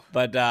 Oh.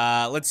 But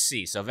let's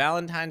see. So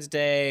Valentine's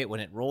Day, when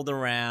it rolled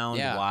around,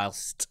 Yeah.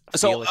 whilst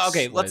So Felix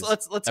okay, was...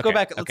 let's go Okay,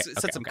 back. okay,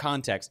 Let's set some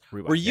context.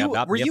 Rewind. Were you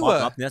Yep, were yep, you yep,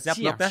 a yep, yep,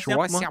 yep,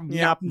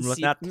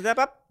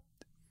 yep,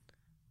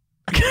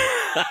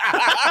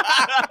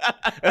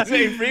 That's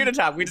waiting for you to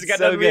talk. We just got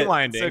done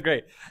rewinding. So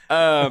great.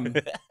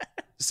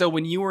 So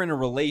when you were in a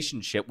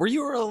relationship, were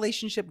you a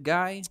relationship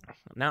guy?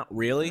 Not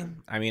really.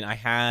 I mean, I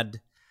had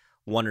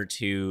one or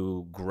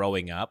two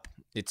growing up.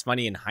 It's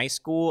funny, in high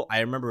school, I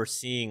remember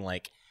seeing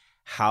like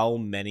how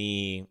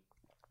many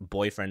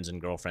boyfriends and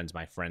girlfriends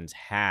my friends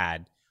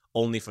had,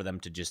 only for them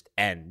to just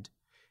end.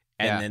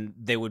 And then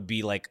they would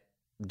be like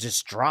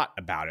distraught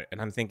about it.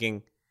 And I'm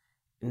thinking,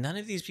 none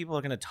of these people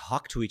are going to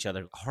talk to each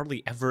other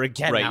hardly ever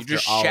again. Right, After you're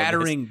just all of this.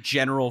 shattering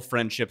general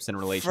friendships and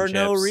relationships For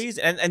no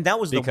reason. And that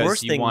was the because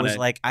worst you thing, wanna- was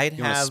like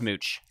You want to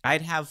smooch.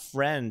 I'd have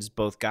friends,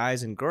 both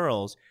guys and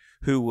girls,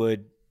 who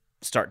would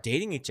start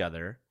dating each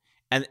other,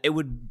 and it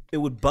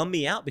would bum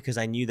me out because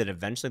I knew that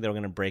eventually they were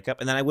going to break up,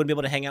 and then I wouldn't be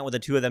able to hang out with the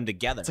two of them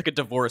together. It's like a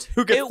divorce.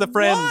 Who gets the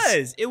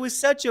friends? It was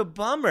such a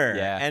bummer.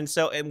 Yeah.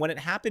 And when it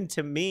happened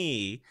to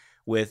me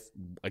with,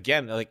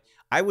 again, like,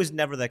 I was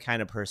never the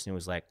kind of person who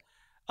was like,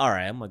 all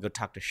right, I'm going to go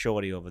talk to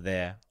Shorty over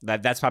there.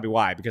 That's probably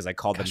why, because I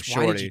called them Gosh,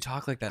 Shorty. why did you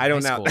talk like that? I in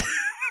don't high know. school?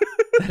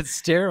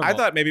 That's terrible. I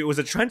thought maybe it was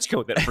a trench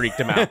coat that freaked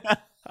him out.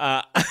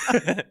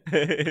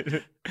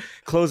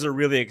 Clothes are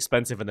really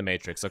expensive in the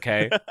Matrix,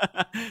 okay?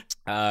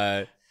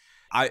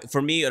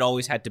 For me, it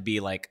always had to be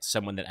like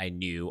someone that I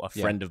knew, a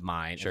friend of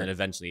mine, Sure. and then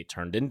eventually it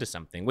turned into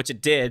something, which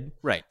it did.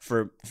 Right.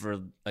 For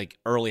like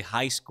early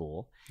high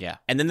school. Yeah.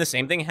 And then the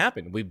same thing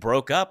happened. We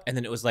broke up, and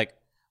then it was like,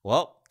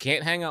 well,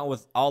 can't hang out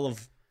with all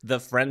of the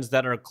friends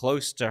that are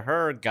close to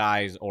her,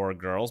 guys or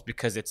girls,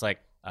 because it's like,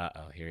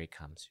 here he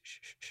comes. Shh,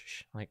 shh, shh,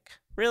 shh. Like,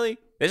 really?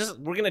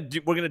 We're gonna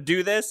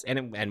do this,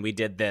 and we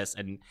did this,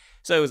 and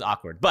so it was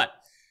awkward. But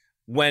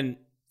when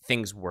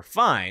things were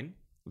fine,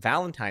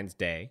 Valentine's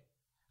Day,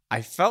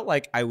 I felt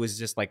like I was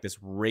just like this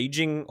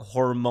raging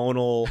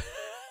hormonal,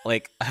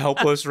 like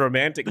helpless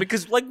romantic.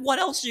 Because like, what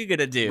else are you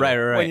gonna do? Right.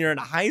 When you're in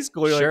high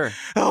school, you're Sure. like,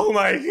 oh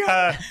my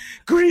god,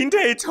 Green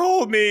Day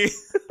told me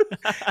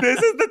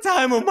this is the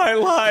time of my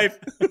life.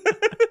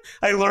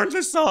 I learned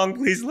this song.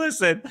 Please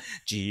listen.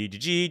 G G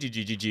G G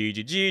G G G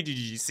G G G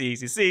G C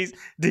C C's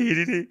D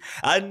D D.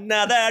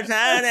 Another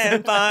time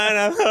and find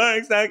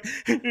a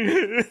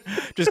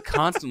Just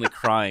constantly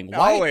crying.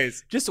 Why?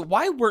 Always.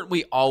 Why weren't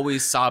we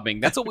always sobbing?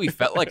 That's what we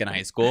felt like in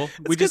high school.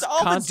 We Just all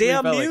the constantly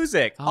damn felt like,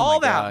 music, oh all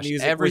my that gosh,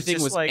 music. Everything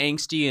was, was just like,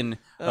 angsty and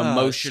She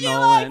emotional.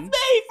 likes And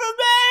me for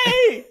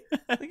me.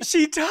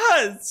 She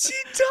does.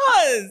 She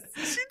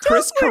does.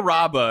 Chris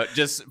Carrabba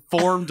just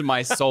formed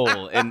my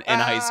soul in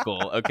high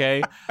school.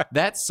 Okay,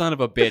 that son of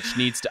a bitch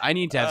needs to. I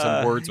need to have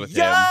some words with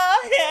him.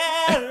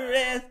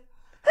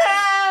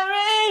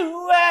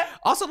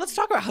 Also, let's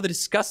talk about how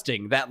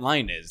disgusting that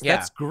line is. Yeah.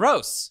 That's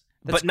gross.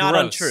 That's But not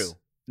gross. untrue.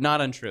 Not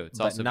untrue. It's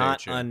But also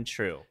not very true.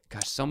 untrue.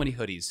 Gosh, so many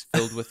hoodies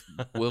filled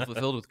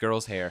with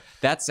girls' hair.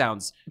 That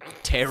sounds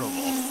terrible.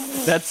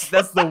 That's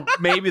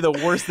maybe the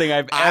worst thing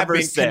I've ever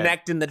been said.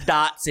 connecting the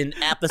dots in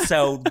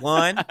episode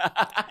 1.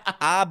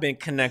 I've been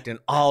connecting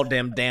all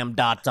them damn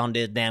dots on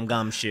this damn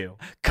gumshoe.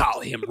 Call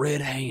him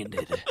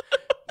red-handed.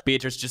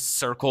 Beatrice just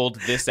circled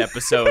this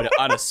episode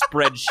on a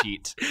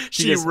spreadsheet.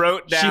 She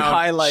wrote down. She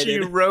highlighted. She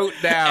wrote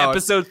down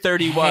episode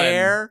 31.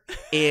 hair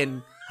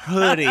in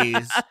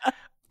hoodies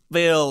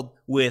filled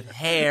with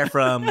hair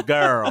from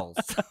girls.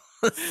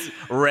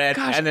 Red.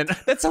 Gosh, And then,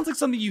 that sounds like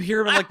something you hear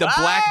in like the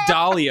Black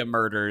Dahlia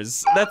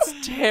murders. That's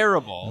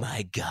terrible.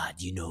 my God,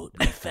 you know what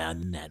we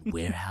found in that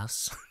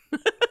warehouse?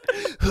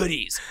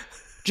 Hoodies,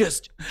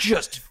 just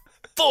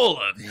full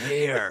of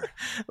hair,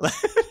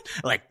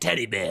 like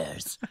teddy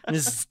bears,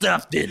 just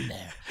stuffed in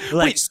there,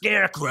 like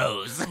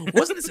scarecrows.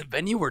 Wasn't this a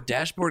venue where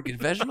Dashboard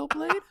Confessional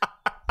played?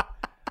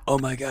 Oh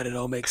my God, it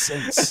all makes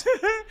sense.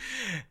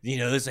 You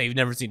know, it's like you've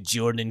never seen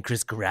Jordan and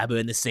Chris Carrabba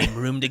in the same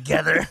room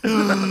together.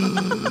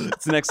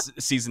 It's the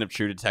next season of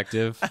True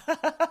Detective.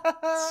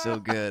 So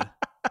good.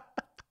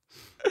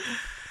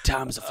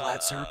 Time's a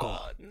flat circle.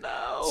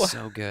 No.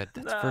 So good.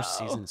 That first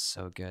season's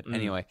so good.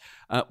 Anyway,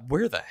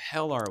 where the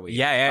hell are we?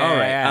 Yeah. All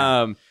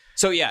right.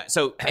 Yeah.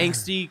 So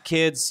angsty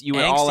kids, you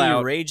went all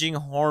out. Raging,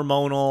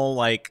 hormonal,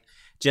 like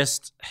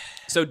just.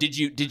 So did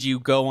you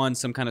go on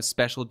some kind of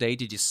special day?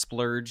 Did you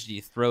splurge? Did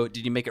you throw it?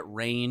 Did you make it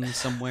rain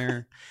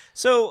somewhere?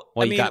 So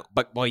While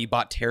you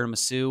bought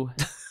tiramisu?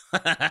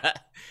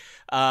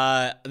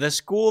 The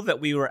school that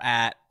we were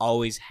at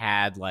always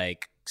had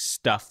like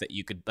stuff that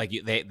you could like.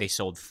 They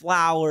sold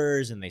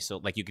flowers and they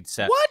sold like you could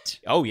set. What?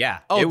 Oh yeah.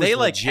 Oh, It was they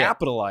like legit.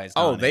 capitalized.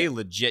 Oh, on they it.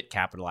 legit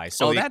capitalized.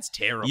 So that's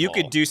terrible. You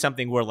could do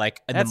something where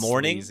like in That's the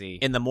morning, sleazy.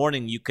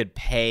 you could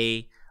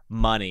pay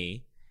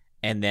money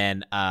and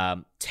then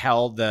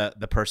tell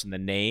the person the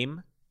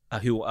name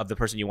of the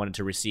person you wanted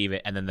to receive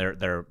it, and then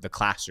the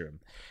classroom,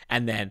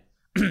 and then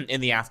in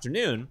the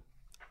afternoon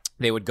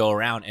they would go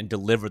around and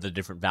deliver the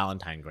different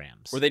Valentine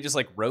grams. Were they just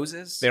like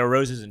roses? They were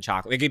roses and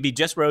chocolate. They could be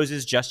just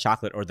roses, just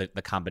chocolate, or the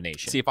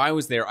combination. See, if I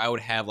was there, I would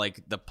have like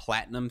the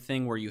platinum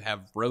thing where you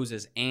have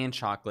roses and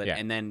chocolate, Yeah.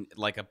 and then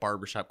like a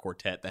barbershop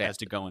quartet that has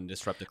to go and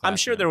disrupt the class. I'm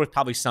sure there was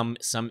probably some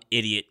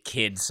idiot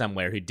kid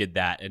somewhere who did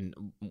that, and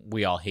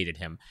we all hated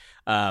him.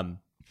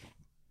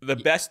 The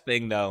best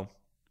thing though,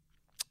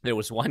 there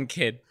was one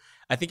kid.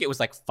 I think it was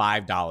like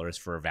 $5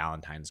 for a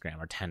Valentine's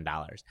gram or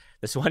 $10.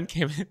 This one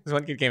kid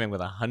came in with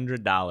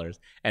 $100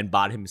 and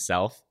bought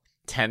himself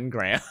 10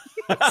 grams.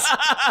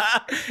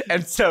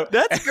 And so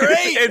That's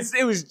great.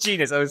 It was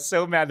genius. I was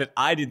so mad that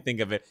I didn't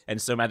think of it,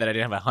 and so mad that I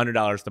didn't have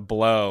 $100 to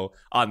blow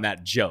on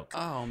that joke.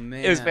 Oh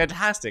man, It was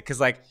fantastic because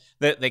like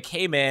they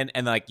came in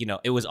and like, you know,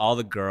 it was all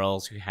the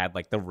girls who had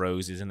like the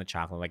roses and the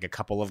chocolate, like a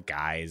couple of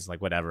guys,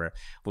 like whatever.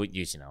 But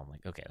you know, I'm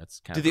like, okay,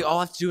 that's kind Did of they all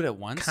have to do it at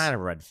once? kind of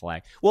a red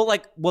flag. Well,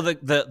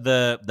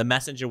 the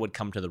messenger would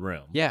come to the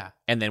room, Yeah.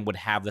 and then would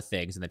have the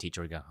things, and the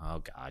teacher would go,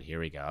 oh God,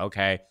 here we go.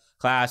 Okay,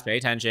 class, pay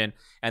attention.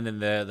 And then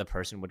the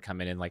person would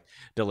come in and like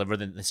deliver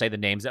say the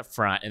names up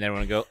front, and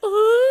everyone would go,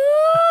 ooh.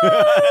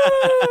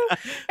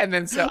 And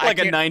then so Like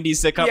a 90s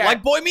sitcom, Yeah.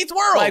 like Boy Meets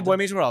World. like Boy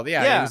Meets World.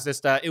 Yeah. Yeah. It was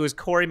just it was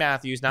Corey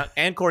Matthews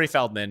and Corey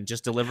Feldman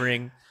just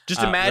delivering. Just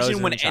roses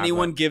imagine when and chocolate.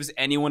 anyone gives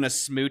anyone a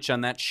smooch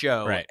on that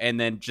show, Right. and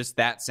then just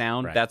that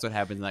sound, Right. that's what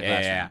happens in that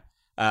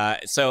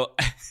classroom. So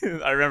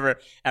I remember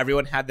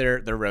everyone had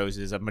their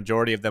roses. A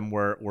majority of them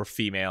were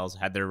females,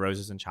 had their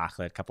roses and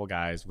chocolate. A couple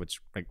guys, which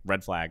like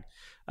red flag,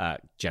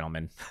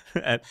 gentlemen.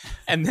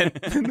 and then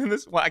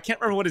this one, I can't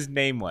remember what his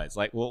name was.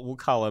 Like we'll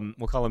call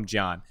him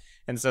John.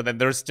 And so then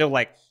there's still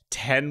like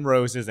 10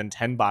 roses and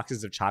 10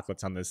 boxes of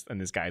chocolates on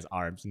this guy's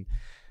arms. And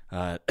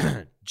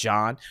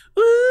John,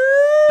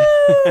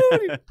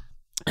 ooh!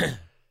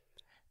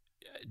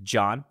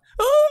 John,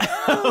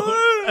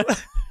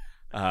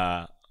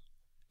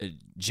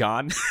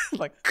 John,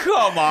 like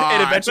come on.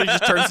 It eventually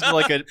just turns into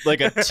like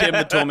a Tim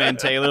the Toolman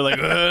Taylor, like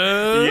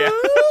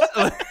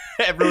Yeah.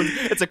 Everyone,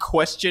 it's a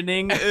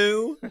questioning.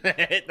 Ooh,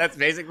 That's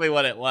basically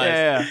what it was.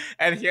 Yeah.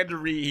 And he had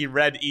to he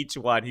read each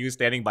one. He was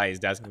standing by his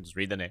desk and would just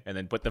read the name and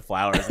then put the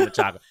flowers and the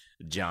chocolate.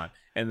 John.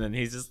 And then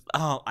he's just,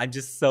 oh, I'm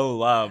just so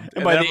loved.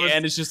 and by the everyone's-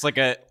 end, it's just like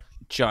a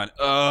John.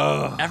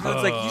 Oh,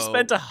 everyone's like, you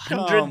spent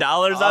 $100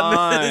 come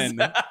on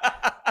this.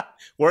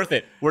 Worth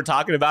it. We're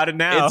talking about it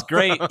now. It's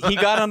great. He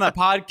got on a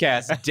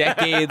podcast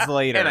decades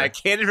later, And I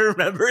can't even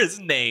remember his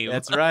name.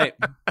 That's right.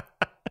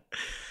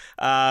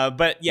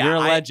 But yeah, You're a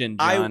legend,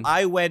 John.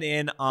 I went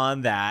in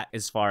on that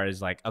as far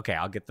as like, okay,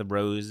 I'll get the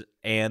rose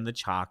and the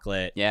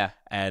chocolate. Yeah.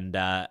 And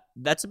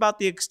that's about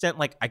the extent.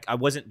 Like I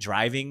wasn't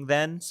driving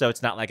then, so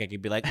it's not like I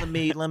could be like, let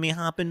me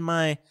hop in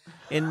my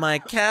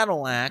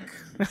Cadillac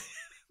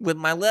with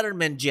my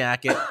Letterman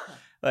jacket.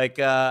 Like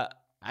I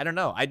don't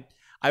know.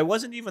 I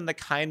wasn't even the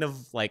kind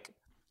of like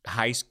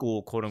high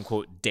school quote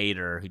unquote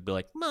dater who'd be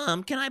like,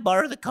 Mom, can I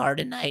borrow the car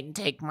tonight and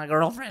take my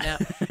girlfriend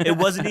out? It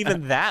wasn't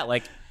even that.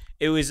 Like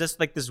it was just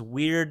like this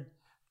weird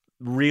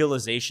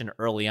realization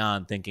early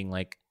on, thinking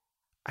like,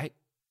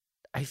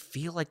 I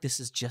feel like this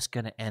is just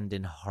gonna end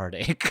in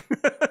heartache.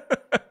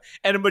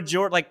 And a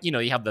majority, like, you know,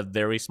 you have the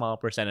very small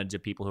percentage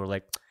of people who are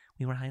like,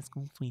 we were high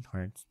school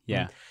sweethearts.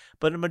 Yeah.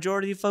 But a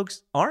majority of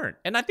folks aren't.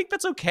 And I think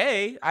that's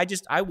okay.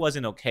 I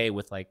wasn't okay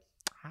with like,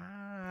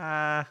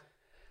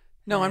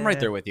 No, I'm right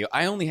there with you.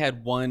 I only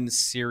had one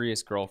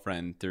serious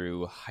girlfriend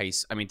through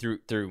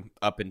through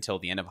up until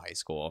the end of high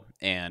school,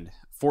 and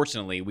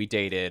fortunately, we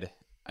dated.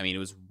 I mean, it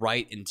was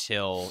right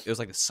until it was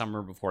like the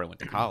summer before I went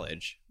to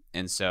college,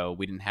 and so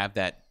we didn't have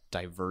that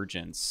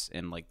divergence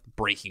and like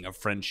breaking of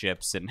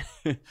friendships and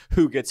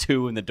who gets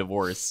who in the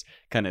divorce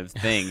kind of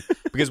thing.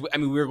 Because I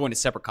mean, we were going to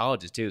separate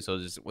colleges too, so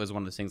it was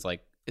one of those things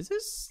like, is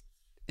this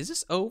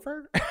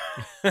over?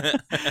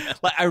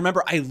 Like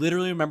I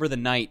literally remember the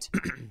night,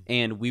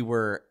 and we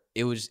were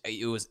it was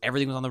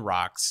everything was on the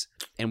rocks,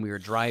 and we were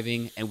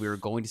driving, and we were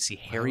going to see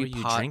Harry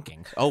Potter.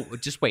 Drinking? Oh,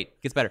 just wait,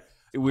 it gets better.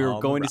 We were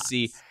All the going to rocks.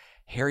 see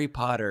Harry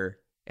Potter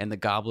and the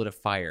Goblet of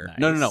Fire.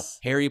 Nice. No,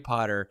 Harry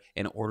Potter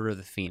and Order of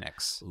the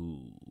Phoenix.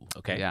 Ooh.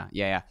 Okay.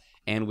 Yeah.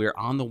 And we were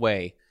on the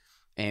way,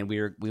 and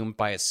we went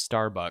by a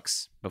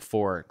Starbucks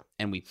before,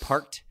 and we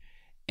parked,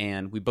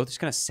 and we both just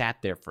kind of sat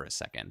there for a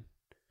second,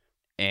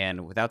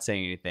 and without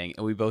saying anything,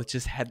 and we both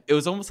just had. It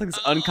was almost like this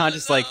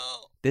unconscious, like,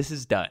 this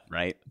is done,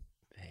 right?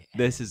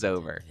 This is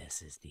over.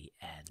 This is the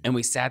end. And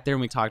we sat there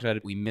and we talked about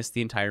it. We missed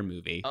the entire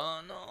movie,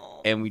 Oh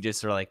no. and we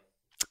just were like,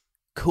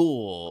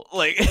 cool,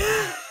 like.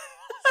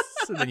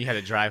 So then you had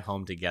to drive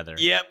home together.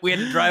 Yep, we had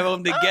to drive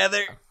home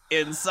together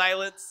in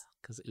silence.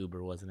 Because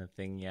Uber wasn't a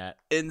thing yet.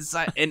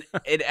 Inside, and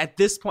at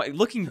this point,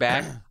 looking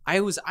back, I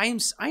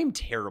am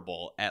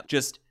terrible at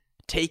just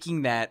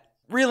taking that,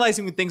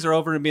 realizing when things are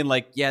over and being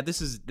like, yeah,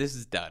 this is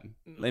done,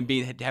 and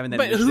having that.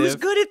 But initiative. who's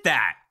good at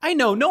that? I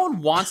know no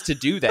one wants to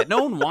do that.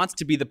 No one wants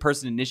to be the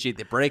person to initiate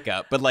the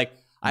breakup. But like,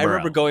 I Bro.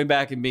 remember going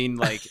back and being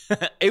like,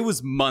 it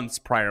was months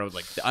prior. I was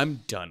like,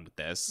 I'm done with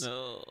this.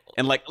 No.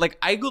 And like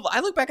I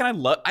look back and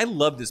I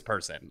love this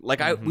person.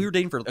 Like we were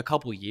dating for a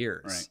couple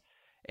years, Right.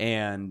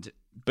 And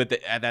but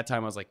at that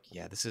time I was like,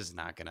 yeah, this is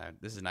not gonna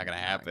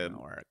happen.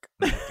 Work.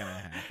 Not gonna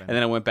happen. And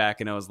then I went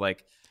back and I was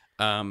like,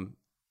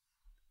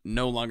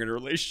 no longer in a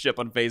relationship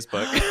on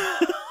Facebook.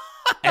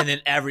 And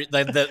then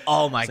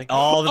oh my, like,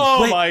 all the,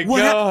 oh wait, my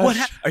what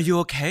gosh. Are you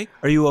okay?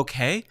 Are you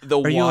okay? The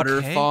Are you okay?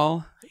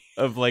 waterfall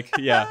of like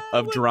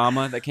of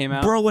drama that came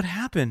out. Bro, what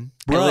happened?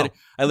 I Bro.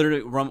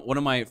 literally one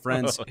of my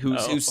friends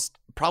who's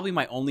probably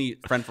my only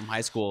friend from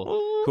high school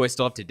who I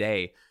still have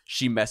today.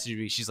 She messaged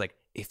me. She's like,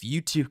 if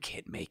you two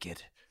can't make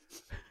it,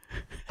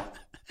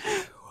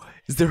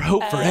 is there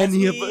hope for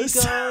any of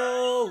us?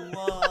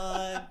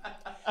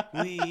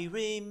 We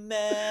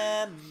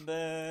remember.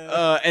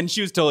 And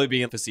she was totally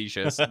being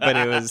facetious, but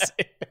it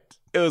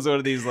was one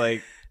of these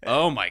like,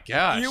 oh my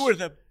gosh, You were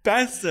the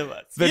best of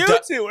us. The You di-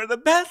 two were the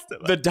best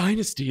of us. the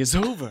dynasty is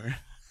over.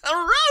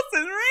 Ross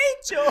and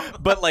Rachel.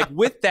 But like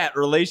with that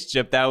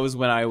relationship, that was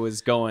when I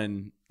was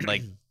going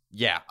like,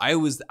 yeah, I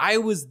was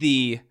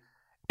the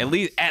at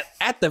least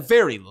at the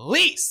very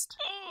least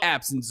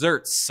absent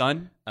zerts,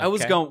 son. I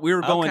was Okay. going. We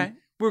were going. Okay.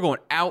 We were going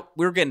out.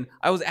 We were getting.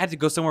 I had to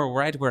go somewhere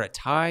where I had to wear a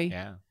tie.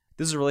 Yeah.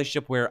 This is a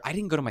relationship where I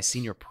didn't go to my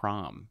senior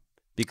prom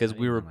because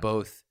we were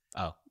both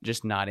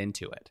just not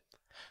into it.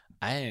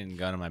 I didn't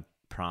go to my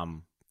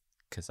prom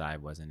because I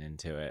wasn't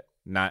into it.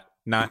 Not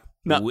Not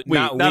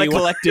a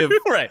collective,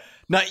 right?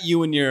 Not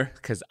you and your.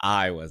 Because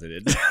I wasn't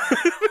into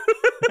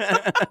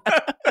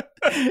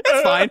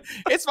It's fine.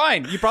 It's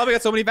fine. You probably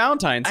got so many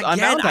Valentines on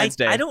Valentine's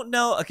Day. I don't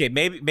know. Okay,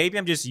 maybe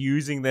I'm just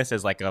using this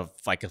as like a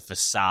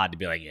facade to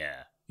be like,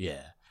 yeah.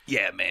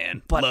 Yeah,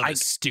 man. But Love I-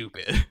 is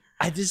stupid.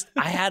 I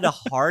had a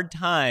hard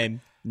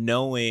time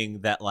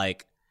knowing that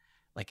like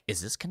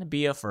is this gonna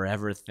be a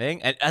forever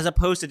thing? And as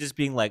opposed to just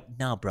being like,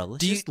 no, bro,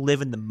 let's just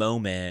live in the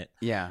moment.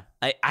 Yeah.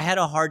 I had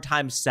a hard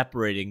time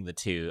separating the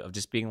two of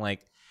just being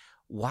like,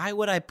 why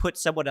would I put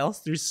someone else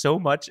through so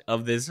much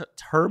of this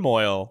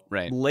turmoil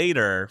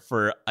later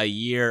for a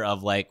year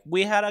of like,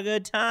 we had a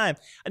good time.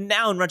 And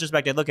now in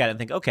retrospect, I look at it and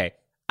think, okay,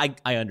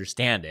 I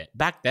understand it.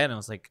 Back then I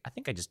was like,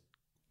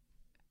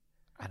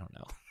 I don't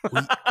know.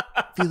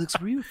 Felix,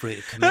 were you afraid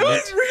of I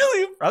commitment?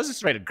 was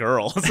just afraid of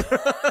girls.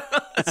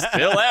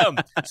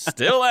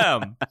 Still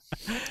am.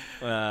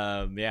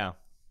 Yeah.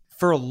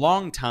 For a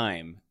long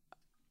time,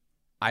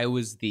 I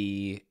was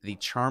the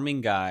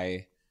charming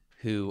guy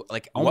who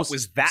like almost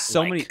was that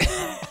so like?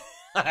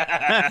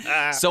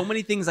 many so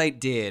many things I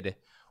did.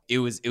 It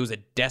was a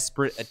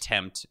desperate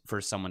attempt for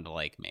someone to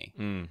like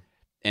me.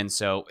 And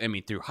so, I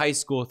mean, through high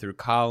school, through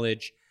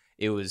college,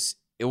 it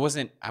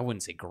wasn't, I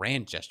wouldn't say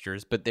grand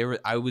gestures, but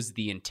I was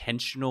the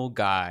intentional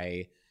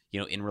guy,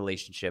 in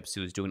relationships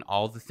who was doing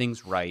all the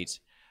things right.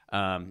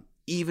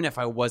 Even if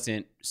I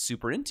wasn't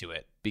super into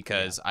it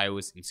because I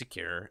was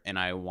insecure and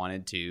I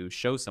wanted to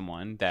show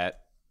someone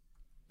that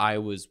I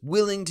was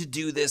willing to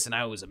do this and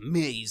I was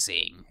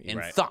amazing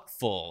and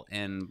thoughtful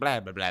and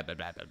blah, blah, blah, blah,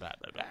 blah, blah, blah,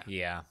 blah.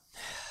 Yeah.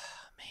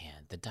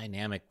 Man, the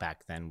dynamic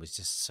back then was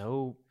just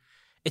so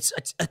it's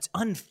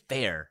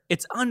unfair.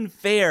 It's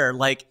unfair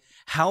like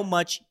how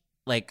much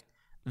like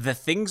the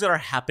things that are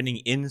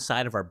happening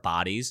inside of our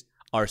bodies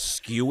are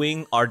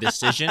skewing our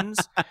decisions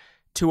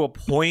to a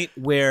point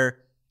where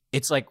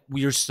it's like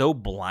we are so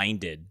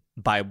blinded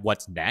by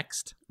what's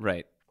next.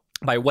 Right.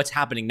 By what's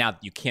happening now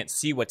that you can't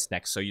see what's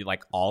next. So you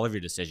like all of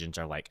your decisions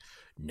are like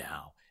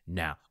now.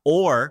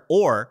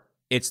 Or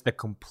it's the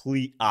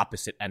complete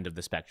opposite end of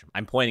the spectrum.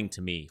 I'm pointing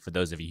to me for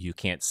those of you who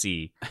can't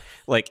see.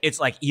 Like it's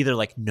like either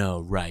like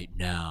no right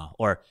now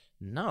or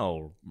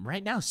no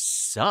right now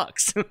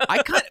sucks.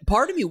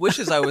 Part of me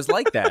wishes I was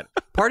like that.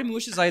 Part of me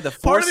wishes I had the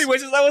Part of me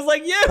wishes I was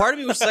like you. Part of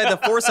me wishes I had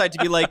the foresight to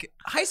be like,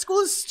 high school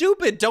is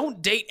stupid.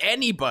 Don't date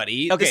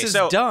anybody. Okay, this is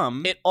so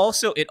dumb. It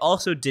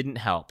also didn't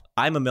help.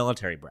 I'm a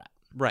military brat.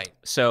 Right.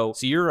 So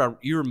So you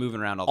were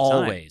moving around all the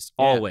time. always,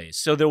 Yeah. always.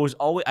 So there was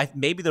always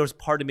maybe there was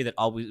part of me that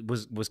always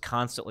was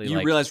constantly You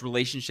like, realized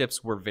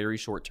relationships were very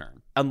short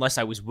term. unless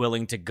I was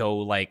willing to go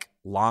like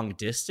long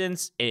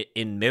distance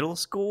in middle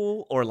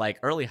school or like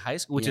early high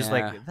school, which is Yeah.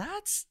 like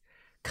that's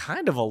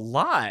kind of a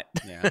lot.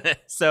 Yeah.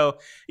 So,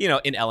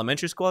 in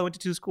elementary school I went to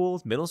 2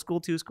 schools, middle school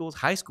 2 schools,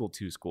 high school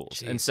 2 schools.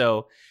 Jeez. And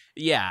so,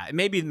 yeah,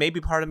 maybe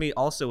part of me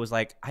also was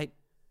like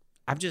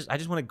I just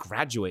want to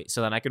graduate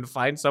so then I can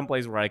find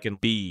someplace where I can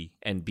be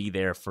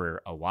there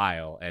for a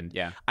while. And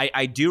Yeah.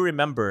 I do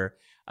remember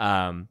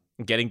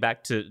getting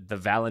back to the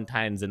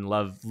Valentines and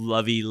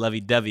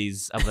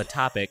lovey-doveys of the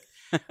topic.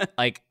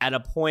 Like at a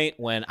point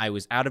when I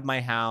was out of my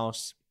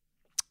house,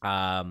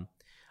 I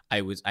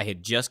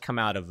had just come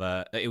out of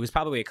it was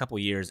probably a couple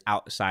years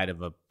outside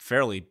of a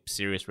fairly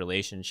serious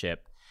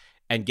relationship,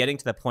 and getting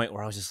to the point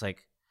where I was just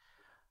like,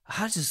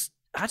 I just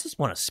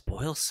want to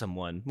spoil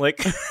someone.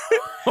 Like,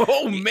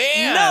 Oh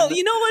man! no,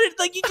 you know what?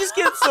 Like you just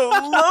get so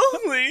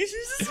lonely.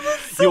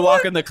 You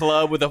walk in the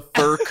club with a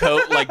fur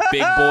coat like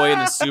Big Boy in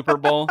the Super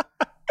Bowl.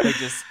 They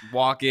just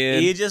walk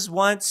in. You just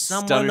want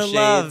someone Stunner to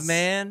love, shades.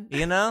 man.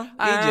 You know? You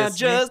I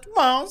just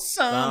want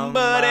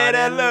somebody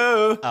to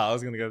love. Oh, I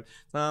was gonna go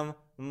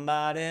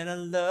somebody to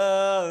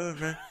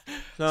love.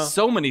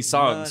 So many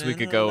songs we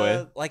could go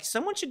with. Like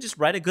someone should just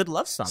write a good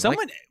love song.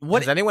 Someone,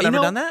 Has anyone you ever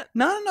know, done that?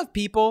 Not enough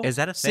people. Is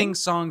that a sing thing?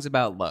 songs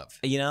about love?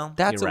 That's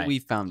That's what we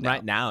found Right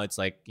out. now, it's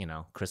like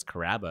Chris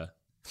Carrabba.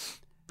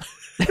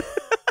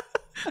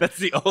 That's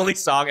the only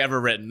song ever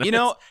written. You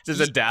know, it's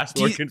just a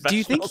dashboard confessional. do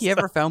you think he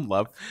ever found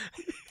love?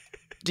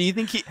 Do you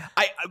think he?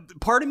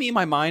 Part of me in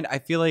my mind, I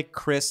feel like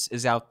Chris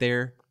is out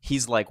there.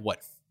 He's like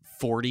what,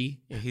 40,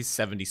 He's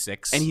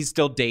 76, and he's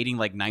still dating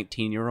like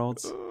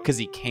 19-year-olds because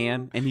he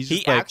can. And he's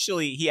just he like,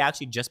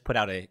 actually just put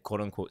out a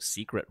quote unquote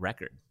secret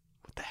record.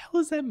 what the hell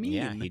does that mean?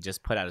 Yeah, he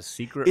just put out a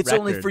secret. It's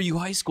only record. for you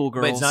high school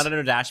girls. But it's not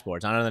under Dashboard.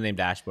 It's not under the name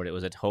Dashboard. It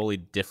was a totally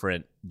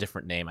different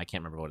name. I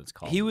can't remember what it's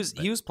called. He was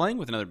playing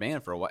with another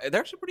band for a while. They're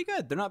actually pretty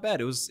good. They're not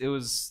bad. It was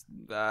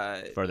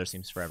Further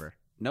Seems Forever.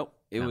 nope.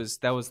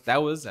 That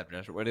was after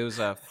Dashboard. It was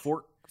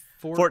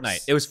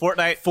Fortnite. It was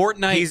Fortnite.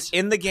 Fortnite. He's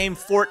in the game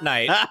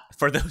Fortnite.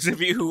 For those of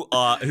you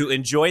who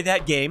enjoy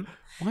that game,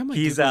 Why am I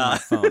he's Googling my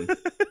phone?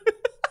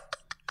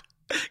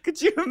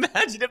 Could you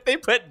imagine if they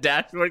put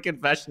Dashboard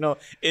Confessional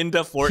into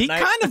Fortnite? He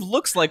kind of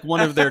looks like one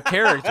of their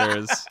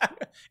characters.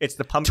 It's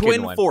the pumpkin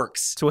Twin one.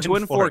 Forks.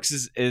 Twin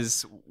Forks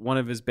is one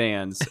of his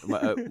bands,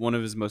 one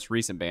of his most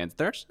recent bands.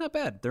 They're actually not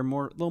bad. They're a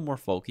little more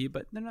folky,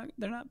 but they're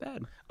not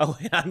bad. Oh,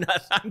 wait,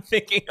 I'm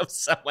thinking of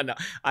someone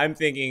else. I'm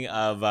thinking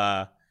of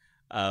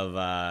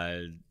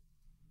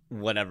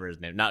whatever his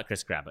name. Not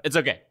Chris Carrabba. It's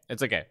okay.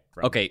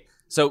 Bro. Okay,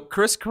 so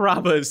Chris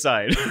Carrabba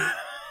aside.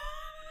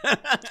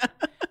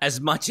 As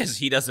much as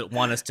he doesn't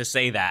want us to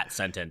say that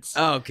sentence.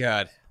 Oh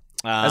God!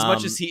 As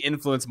much as he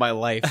influenced my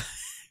life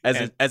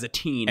as a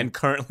teen, and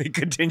currently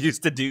continues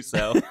to do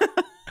so.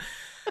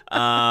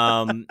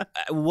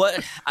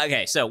 What?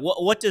 Okay, so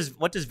what does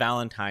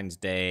Valentine's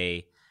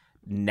Day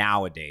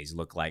nowadays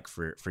look like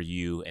for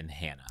you and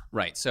Hannah?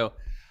 right? So,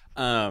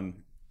 when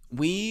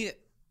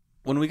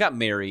we got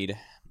married,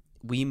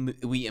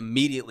 we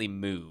immediately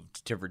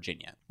moved to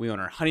Virginia. We went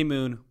on our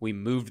honeymoon. We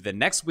moved the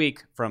next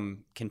week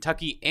from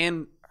Kentucky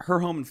and her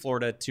home in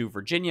Florida to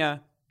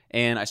Virginia,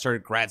 and I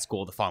started grad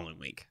school the following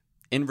week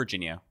in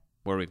Virginia,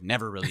 where we've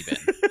never really been.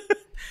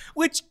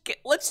 Which,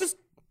 let's just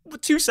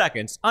 2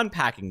 seconds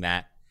unpacking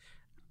that.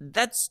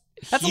 That's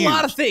That's huge. a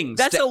lot of things.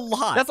 That's a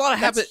lot. That's a lot of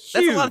That's That's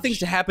a lot of huge. things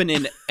to happen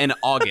in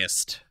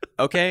August.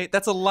 Okay,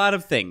 that's a lot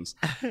of things,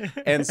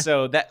 and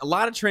so that a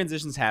lot of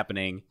transitions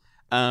happening.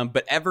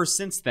 But ever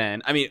since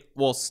then,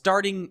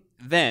 starting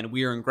then,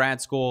 we were in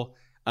grad school.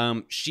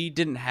 We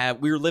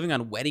were living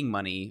on wedding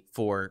money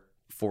for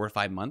 4 or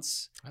 5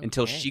 months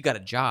until Okay. she got a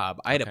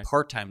job. I had a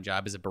part-time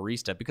job as a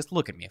barista because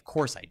look at me. Of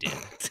course I did.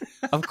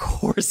 Of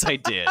course I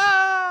did.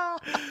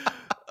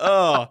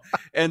 Oh,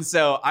 and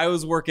so I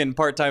was working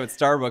part-time at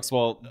Starbucks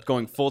while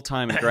going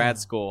full-time in grad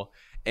school.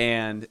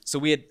 And so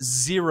we had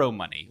zero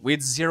money. We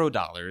had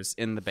 $0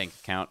 in the bank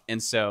account.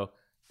 And so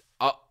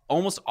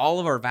almost all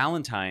of our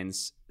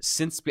Valentines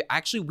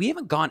we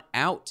haven't gone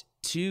out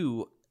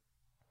to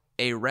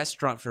a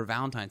restaurant for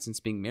Valentine's since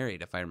being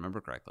married, if I remember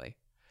correctly.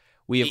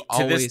 We have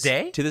To this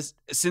day?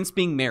 since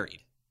being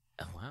married.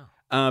 Oh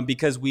wow.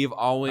 Because we have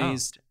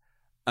always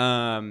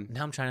Now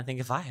I'm trying to think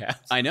if I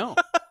have. I know,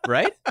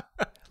 right?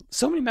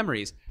 So many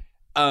memories.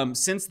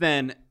 Since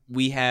then,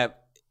 we have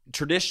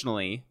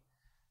traditionally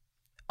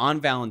on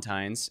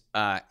Valentine's,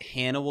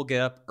 Hannah will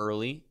get up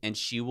early and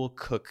she will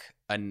cook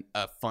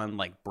a fun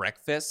like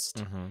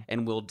breakfast,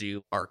 and we'll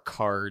do our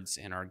cards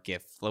and our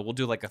gift. We'll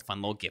do like a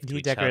fun little gift. Do to you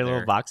each decorate a other.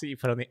 little box that you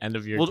put on the end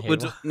of your We'll table?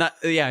 do,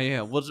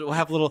 We'll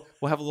have a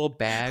little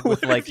bag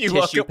with What like if you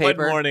woke tissue up one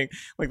paper. morning,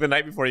 like the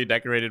night before you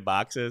decorated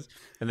boxes,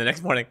 and the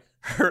next morning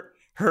her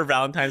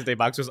Valentine's Day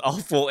box was all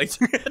full and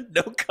you had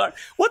no card.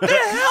 What the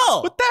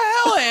hell? What the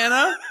hell,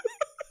 Hannah?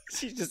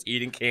 She's just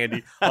eating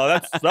candy. Oh,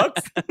 that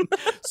sucks.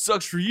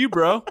 Sucks for you,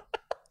 bro.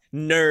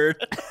 Nerd.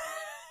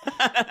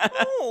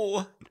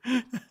 Oh,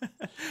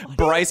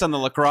 Bryce on the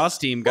lacrosse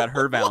team got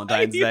her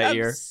Valentine's that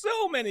year.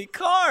 So many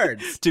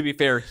cards. To be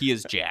fair, he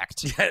is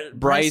jacked.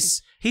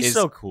 Bryce, he's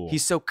so cool.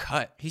 He's so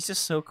cut. He's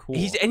just so cool.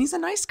 And he's a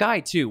nice guy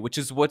too, which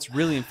is what's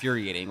really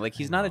infuriating. Like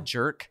he's not a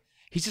jerk.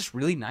 He's just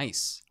really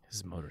nice.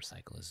 His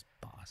motorcycle is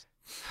boss.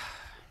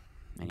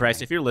 Anyway.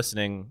 Bryce, if you're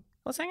listening,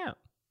 let's hang out.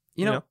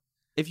 You know,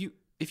 if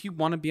you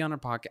want to be on our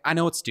podcast, I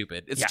know it's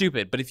stupid. It's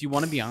stupid, but if you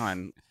want to be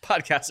on,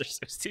 Podcasts are so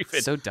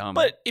stupid. so dumb.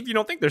 But if you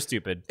don't think they're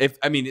stupid,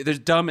 they're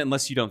dumb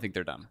unless you don't think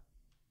they're dumb.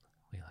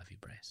 we love you,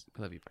 Bryce.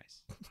 We love you,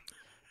 Bryce.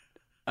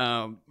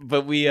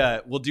 But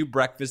we'll do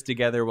breakfast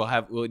together.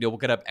 We'll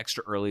get up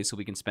extra early so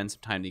we can spend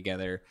some time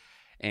together,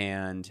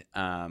 and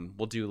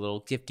we'll do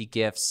little gifty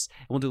gifts,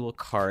 and we'll do little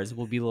cards.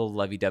 We'll be little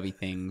lovey-dovey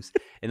things,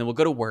 and then we'll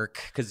go to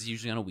work because it's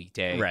usually on a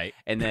weekday, Right.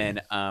 And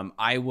then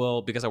I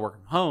will, because I work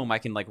from home, I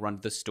can like run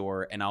to the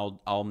store and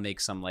I'll make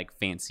some like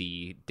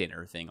fancy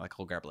dinner thing. Like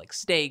I'll grab like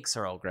steaks,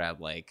 or I'll grab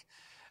like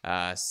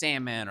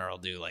salmon, or I'll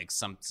do like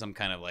some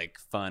kind of like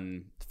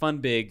fun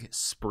big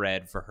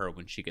spread for her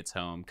when she gets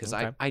home, because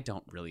Okay. I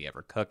don't really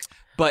ever cook,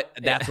 but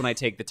that's when I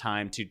take the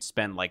time to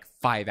spend like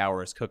 5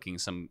 hours cooking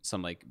some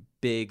like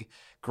big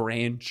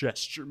grand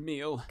gesture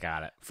meal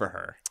Got it. for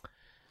her.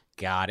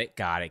 Got it.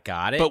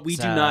 But we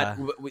do not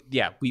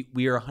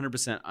we are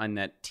 100% on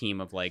that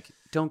team of like,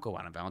 don't go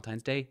out on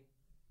Valentine's Day.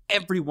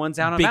 Everyone's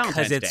out on because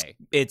Valentine's Day.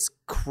 it's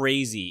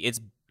crazy. It's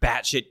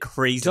batshit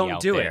crazy. Don't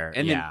out do there. it.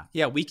 And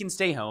then we can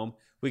stay home.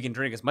 We can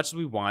drink as much as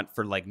we want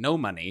for like no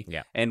money.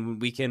 Yeah.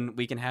 And we can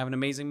have an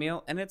amazing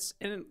meal, and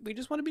we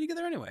just want to be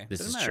together anyway. This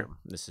Doesn't is matter. true.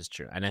 This is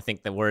true. And I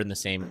think that we're in the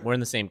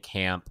same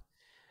camp.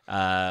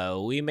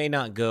 We may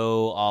not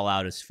go all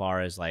out as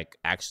far as like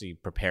actually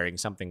preparing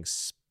something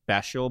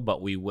special,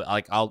 but we will.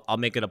 Like I'll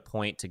make it a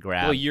point to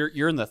grab. Well,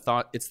 you're in the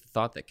thought. It's the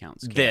thought that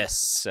counts. camp. this,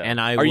 So. and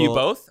I are you will-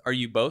 both? Are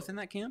you both in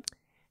that camp?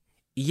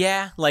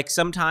 Yeah, like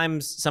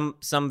sometimes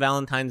some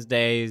Valentine's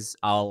days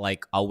I'll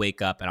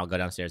wake up and I'll go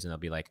downstairs and there'll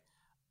be like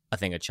a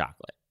thing of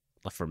chocolate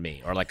for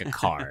me, or like a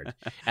card.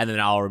 And then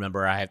I'll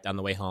remember on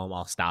the way home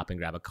I'll stop and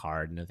grab a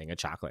card and a thing of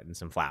chocolate and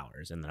some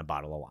flowers and then a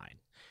bottle of wine.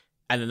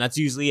 And then that's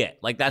usually it.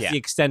 Like that's the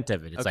extent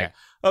of it. It's Okay. like,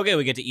 okay,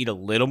 we get to eat a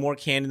little more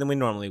candy than we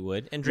normally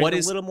would and drink What a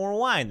is- little more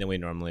wine than we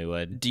normally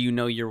would. Do you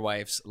know your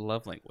wife's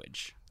love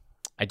language?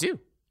 I do.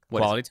 What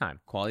is Quality time.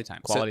 Quality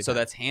time. Quality So time.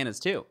 that's Hannah's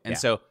too. And Yeah.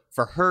 so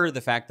for her,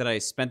 the fact that I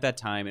spent that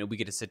time and we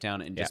get to sit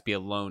down and just be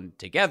alone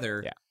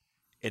together, Yeah.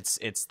 it's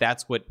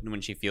that's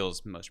when she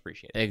feels most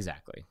appreciated.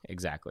 Exactly.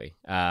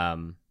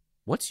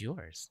 What's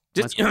yours?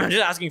 Just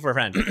asking for a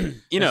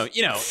friend. You know,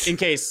 in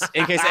case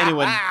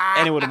anyone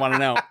would want to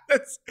know.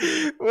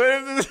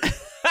 What is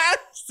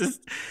this?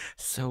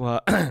 So,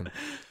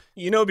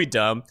 it'd be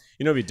dumb.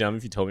 It'd be dumb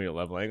if you told me your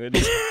love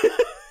language.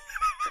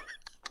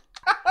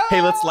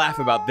 Hey, let's laugh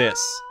about this.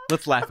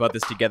 Let's laugh about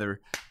this together.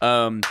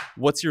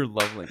 What's your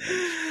love language?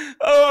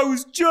 Oh, I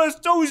was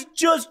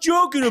just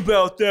joking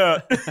about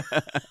that.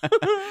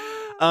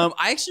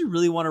 I actually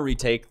really want to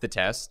retake the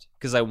test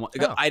because I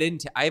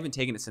haven't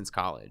taken it since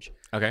college.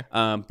 Okay.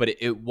 But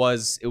it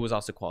was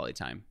also quality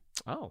time.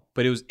 Oh,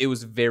 But it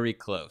was very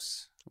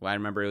close. Well, I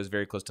remember it was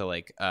very close to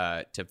like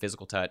to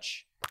physical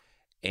touch.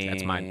 And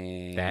That's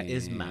mine. That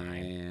is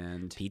mine.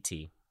 And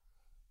PT.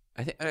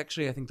 I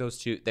think those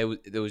two. There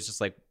was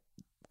just like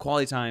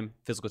quality time,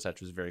 physical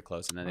touch was very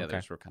close, and then the Okay.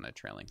 others were kind of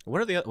trailing.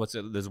 What are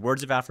there's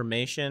words of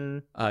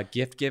affirmation,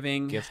 Gift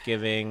giving, gift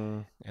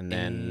giving, and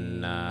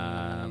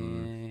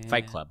then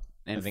Fight Club.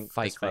 and I think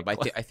Fight just Club.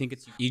 I think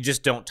it's You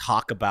just don't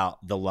talk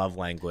about the love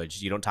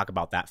language. You don't talk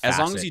about that. as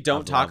long as facet you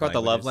don't of talk about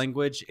the love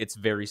languages. language, it's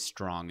very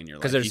strong in your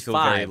life. Because You there's feel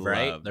very 5,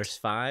 right? loved. There's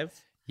 5.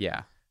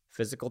 Yeah,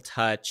 Physical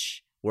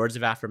touch, words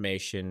of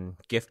affirmation,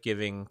 gift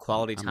giving,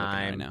 quality I'm looking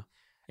right time, now.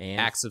 and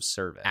Acts of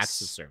service.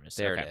 acts of service.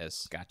 There Okay. it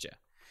is. Gotcha.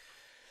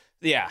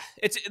 Yeah,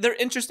 they're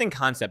interesting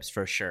concepts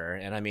for sure,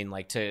 and I mean,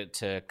 like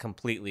to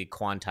completely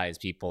quantize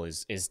people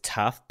is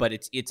tough, but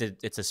it's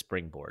a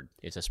springboard.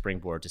 It's a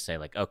springboard to say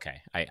like,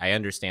 okay, I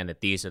understand that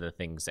these are the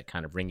things that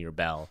kind of ring your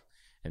bell,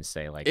 and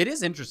say like, It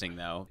is interesting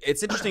though.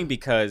 It's interesting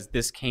because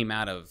this came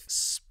out of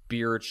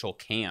spiritual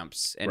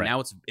camps, and Right. now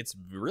it's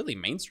really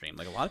mainstream.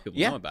 Like a lot of people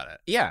Yeah. know about it.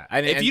 yeah.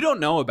 If you don't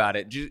know about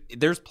it,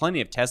 there's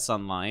plenty of tests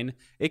online.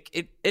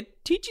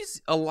 It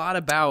teaches a lot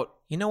about.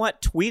 you know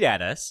what, tweet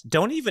at us.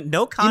 Don't even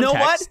no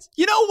context.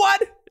 You know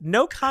what?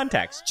 No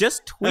context.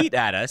 Just tweet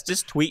at us.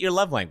 Just tweet your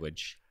love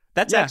language.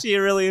 That's Yeah. actually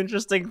a really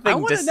interesting I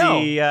thing want to to know.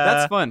 see.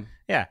 That's fun.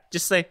 Yeah,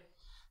 just say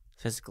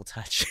physical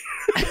touch.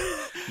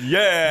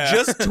 Yeah.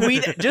 Just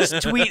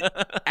tweet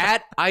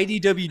at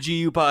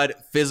IDWGU pod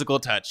physical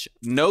touch.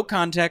 No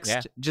context.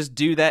 Yeah. Just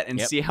do that and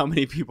Yep. see how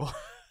many people.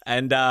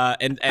 And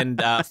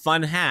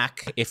fun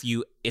hack, if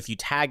you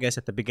tag us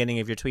at the beginning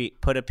of your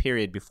tweet, put a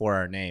period before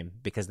our name,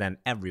 because then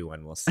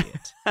everyone will see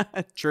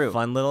it. True.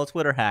 Fun little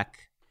Twitter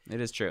hack. It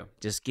is true.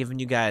 Just giving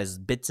you guys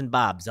bits and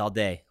bobs all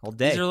day.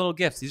 These are little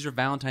gifts. These are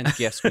Valentine's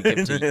gifts we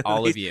give to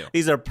all of you.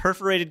 These are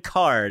perforated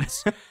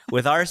cards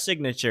with our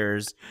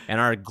signatures and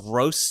our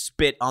gross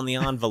spit on the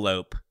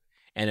envelope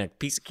and a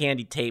piece of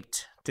candy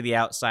taped to the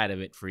outside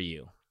of it for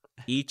you.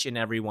 each and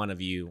every one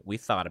of you, we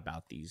thought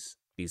about these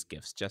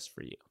gifts just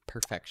for you.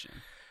 Perfection.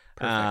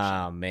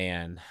 Oh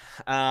man.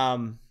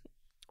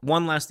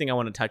 One last thing I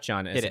want to touch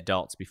on as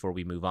adults before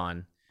we move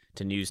on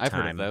to news time. I've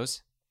heard of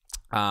those.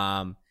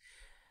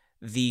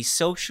 The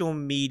social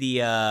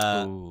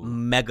media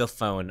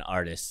megaphone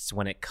artists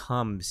when it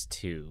comes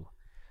to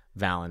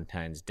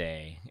Valentine's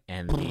Day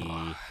and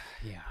the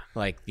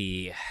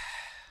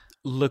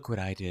look what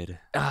I did.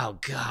 Oh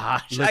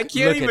gosh, Look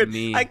at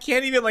me. I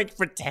can't even like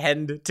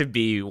pretend to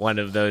be one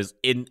of those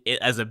in it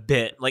as a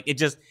bit. Like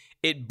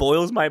it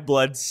boils my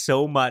blood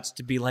so much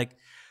to be like,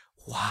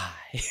 why?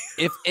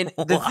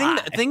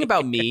 The thing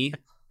about me,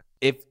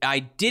 if I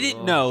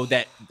didn't know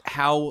that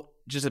how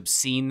just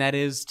obscene that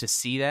is to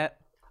see that,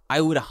 I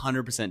would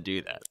 100%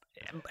 do that.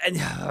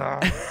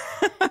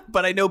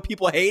 But I know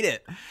people hate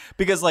it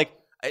because like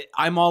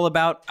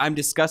I'm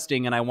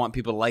disgusting and I want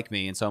people to like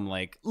me, and so I'm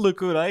like,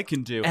 look what I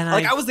can do. And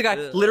I was the guy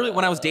literally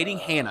when I was dating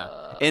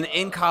Hannah and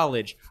in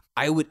college,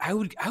 I would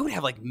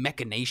have like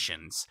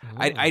machinations.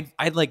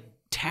 I'd like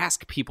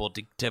task people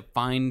to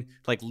find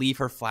like leave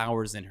her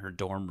flowers in her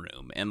dorm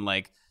room and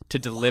like to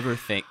deliver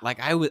things. Like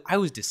I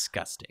was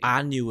disgusting.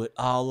 I knew it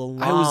all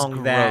along. I was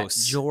gross.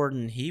 That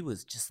Jordan, he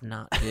was just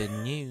not good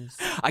news.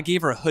 I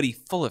gave her a hoodie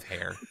full of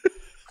hair.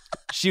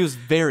 She was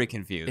very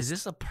confused. Is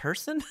this a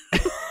person?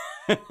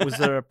 Was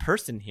there a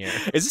person here?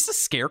 Is this a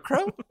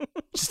scarecrow?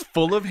 Just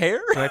full of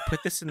hair? Do I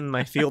put this in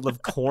my field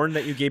of corn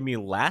that you gave me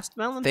last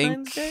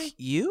Valentine's Day? Thank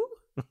you?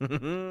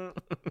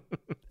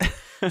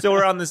 So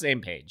we're on the same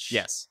page.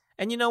 Yes.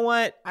 And you know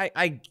what?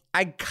 I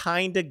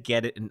kind of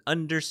get it and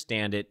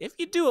understand it if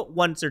you do it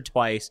once or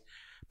twice.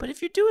 But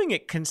if you're doing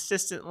it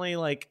consistently,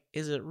 like,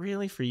 is it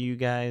really for you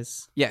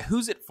guys? Yeah,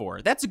 who's it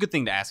for? That's a good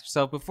thing to ask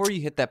yourself before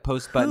you hit that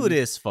post button. Who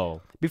this for?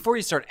 Before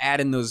you start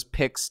adding those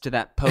pics to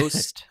that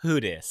post.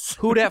 Who this?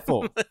 Who dat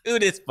for? Who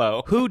this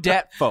for? Who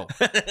dat for?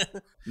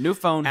 New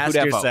phone, ask who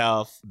dat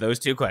yourself those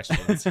two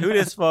questions. Who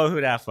this for? Who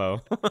that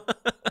for?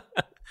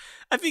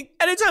 I think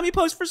anytime you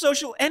post for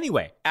social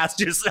anyway, ask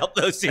yourself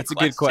those two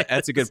questions.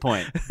 That's a good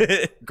point.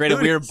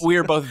 Great. We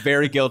are both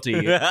very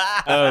guilty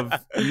of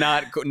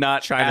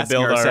not trying to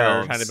build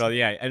ourselves.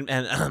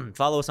 And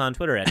follow us on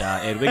Twitter at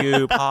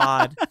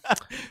 @IdWigooPod.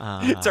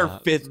 It's our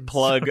fifth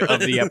plug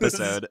of the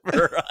episode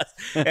for us.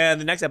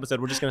 And the next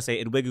episode, we're just going to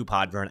say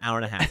IdWigooPod for an hour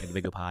and a half.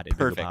 IdWigooPod.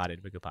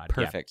 IdWigooPod.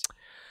 Perfect. Yeah.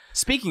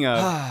 Speaking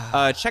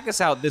of, check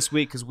us out this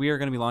week because we are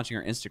going to be launching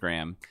our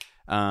Instagram.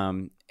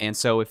 And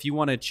so if you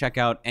want to check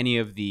out any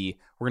of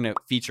we're going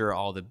to feature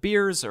all the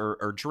beers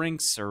or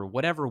drinks or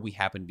whatever we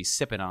happen to be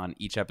sipping on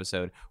each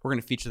episode. We're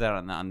going to feature that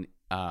on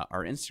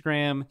our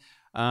Instagram.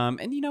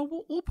 And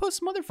we'll post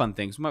some other fun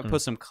things. We might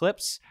post some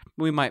clips.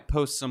 We might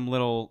post some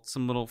little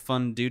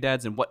fun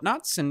doodads and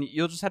whatnots. And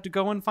you'll just have to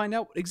go and find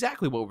out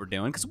exactly what we're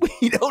doing because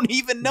we don't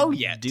even know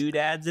yet.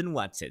 Doodads and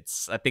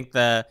whatsits. I think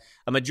a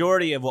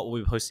majority of what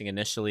we'll be posting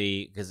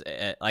initially, because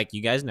like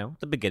you guys know,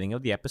 at the beginning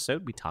of the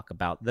episode, we talk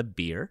about the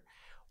beer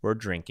we're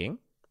drinking.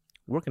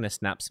 We're going to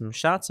snap some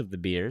shots of the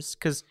beers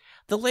because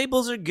the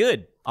labels are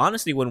good.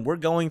 Honestly, when we're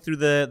going through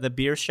the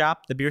beer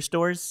shop, the beer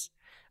stores,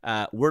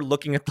 we're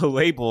looking at the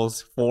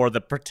labels for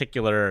the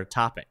particular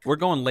topic. We're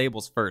going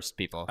labels first,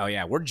 people. Oh,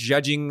 yeah. We're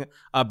judging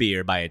a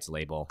beer by its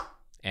label.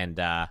 And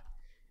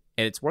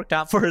it's worked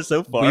out for us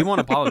so far. We want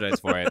to apologize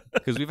for it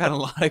because we've had a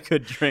lot of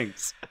good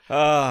drinks. Okay.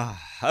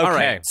 All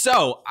right.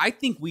 So I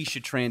think we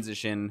should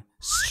transition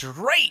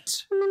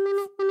straight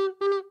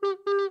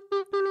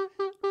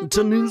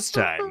to news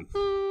time.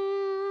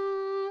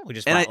 We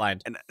just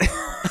flatlined. And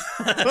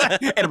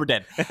we're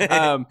dead.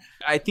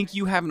 I think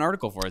you have an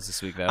article for us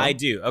this week, though. I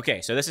do.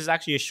 Okay, so this is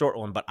actually a short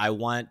one, but I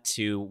want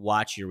to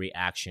watch your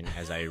reaction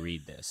as I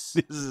read this.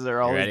 These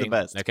are always the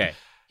best. Okay,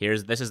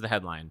 this is the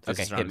headline.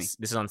 Hit me. This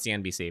is on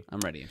CNBC. I'm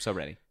ready. I'm so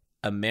ready.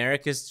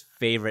 America's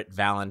favorite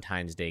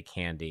Valentine's Day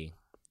candy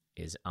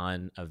is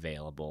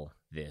unavailable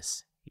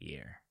this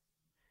year.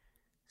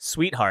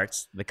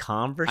 Sweethearts, the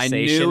conversation.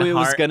 I knew it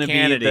was going to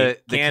be the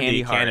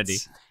candy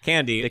hearts.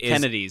 Candy the is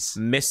Kennedys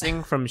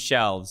missing from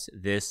shelves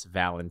this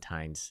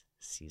Valentine's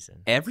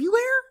season.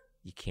 Everywhere?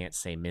 You can't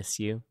say miss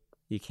you.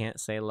 You can't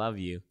say love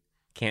you.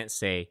 Can't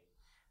say,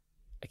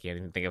 I can't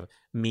even think of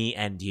me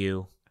and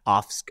you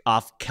off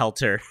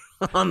kelter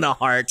on the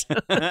heart.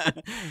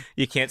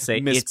 You can't say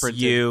it's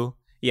you.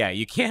 Yeah,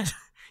 you can't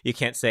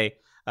say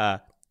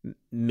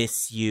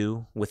miss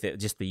you with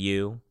it, just the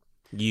you.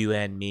 You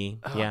and me.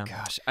 Oh, yeah.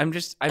 Gosh.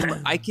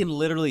 I can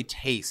literally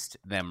taste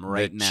them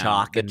right now.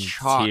 Chalk and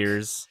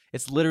tears.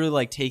 It's literally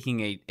like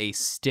taking a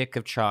stick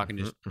of chalk and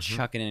just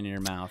chucking it in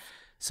your mouth.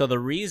 So the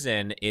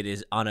reason it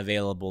is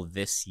unavailable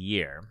this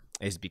year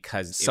is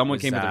because someone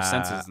came to their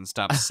senses and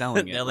stopped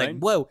selling it. They're right? like,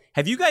 whoa,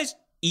 have you guys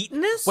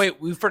eaten this? Wait,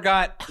 we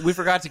forgot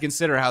to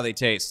consider how they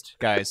taste,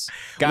 guys.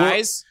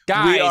 Guys.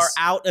 We are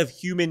out of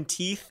human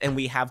teeth and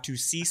we have to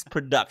cease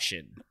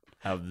production.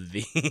 of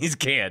these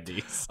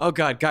candies. Oh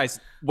God, guys,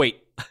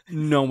 wait.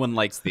 No one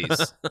likes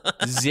these.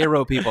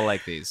 0 people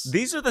like these.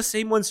 These are the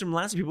same ones from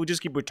last year. People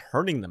just keep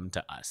returning them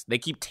to us. They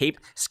keep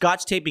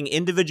scotch taping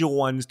individual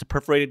ones to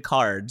perforated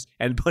cards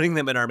and putting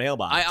them in our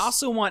mailbox. I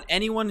also want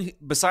anyone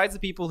besides the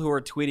people who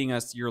are tweeting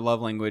us your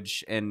love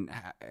language and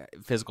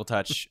physical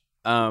touch.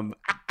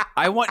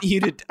 I want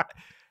you to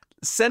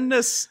send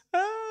us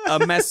a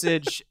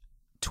message,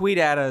 tweet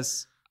at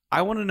us.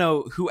 I want to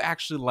know who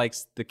actually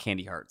likes the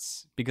candy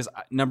hearts because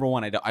number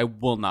one, I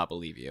will not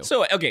believe you.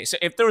 So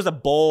if there was a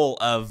bowl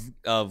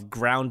of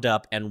ground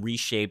up and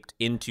reshaped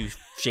into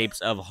shapes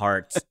of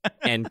hearts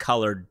and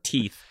colored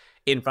teeth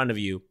in front of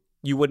you,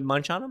 you wouldn't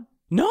munch on them?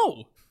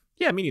 No.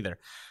 Yeah, me neither.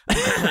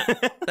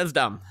 That's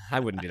dumb. I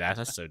wouldn't do that.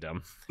 That's so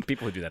dumb.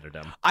 People who do that are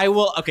dumb. I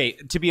will. Okay,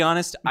 to be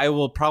honest, I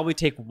will probably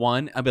take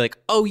one. I'll be like,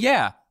 oh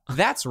yeah,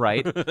 that's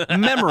right.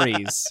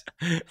 Memories.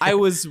 I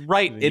was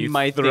right in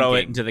my throw it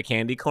thinking. into the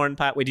candy corn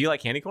pot. Wait, do you like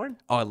candy corn?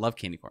 Oh, I love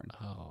candy corn.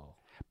 Oh.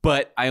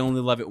 But I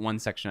only love it one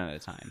section at a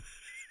time.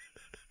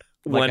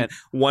 Like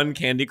one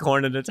candy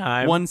corn at a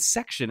time. one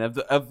section of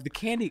the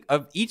candy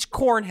of each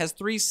corn has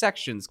 3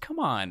 sections. Come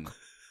on.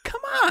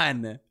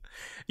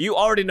 You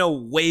already know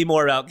way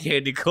more about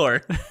candy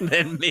corn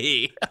than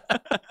me.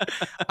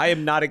 I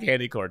am not a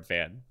candy corn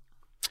fan.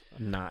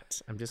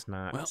 I'm just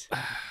not.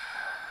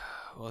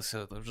 Well,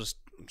 so I'm just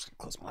gonna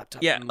close my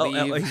laptop. Yeah. And Oh,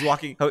 leave. he's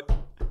walking.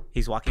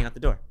 He's walking out the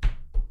door.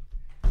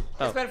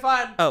 It's been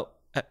fun. Oh,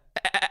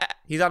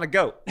 he's on a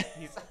goat.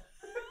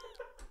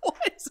 What?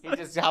 He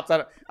just hops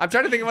on. I'm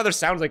trying to think of other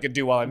sounds I could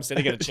do while I'm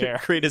sitting in a chair.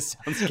 Create a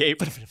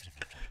soundscape.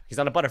 He's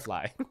on a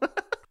butterfly.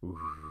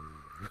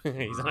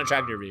 He's on a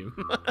tractor beam.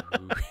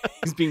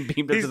 He's being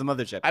beamed up to the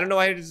mothership. I don't know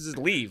why he doesn't just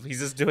leave. He's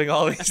just doing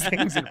all these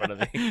things in front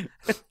of me.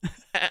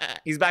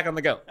 He's back on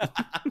the goat.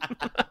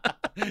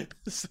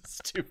 So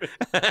stupid.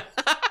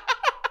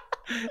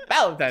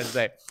 Valentine's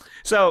Day.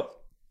 So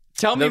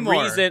Tell me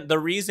more. The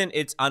reason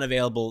it's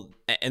unavailable,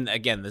 and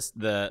again,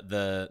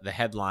 the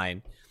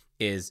headline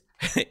is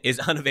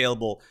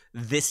unavailable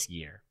this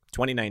year,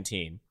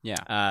 2019.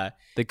 Yeah.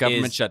 The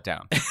government shut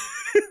down.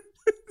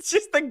 It's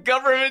just the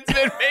government's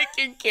been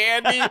making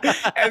candy,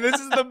 and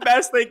this is the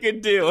best they can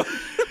do.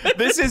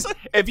 This is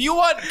if you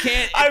want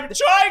candy. I'm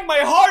trying my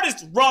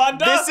hardest, Rhonda.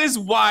 This is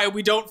why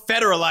we don't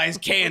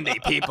federalize candy,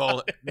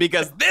 people,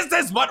 because this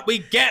is what we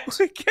get.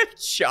 We get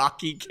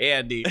chalky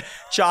candy.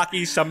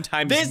 Chalky,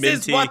 sometimes This minty.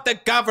 is what the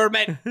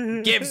government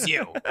gives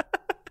you.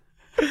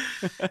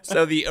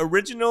 So the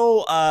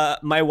original,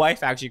 my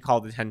wife actually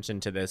called attention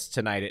to this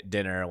tonight at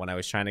dinner when I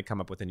was trying to come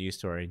up with a news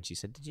story, and she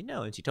said, "Did you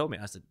know?" And she told me.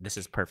 I said, "This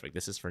is perfect.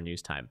 This is for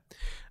news time."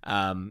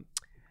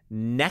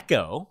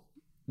 Necco,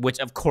 which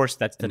of course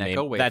that's the Necco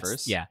name.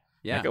 wafers. Yeah.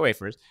 Necco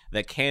wafers.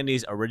 The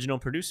candy's original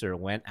producer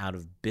went out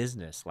of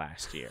business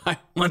last year. I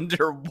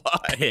wonder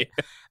why.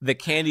 The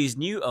candy's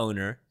new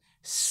owner,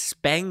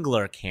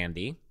 Spangler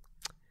Candy,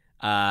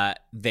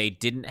 they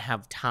didn't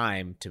have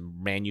time to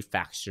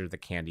manufacture the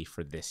candy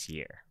for this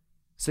year.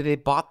 So they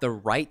bought the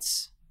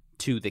rights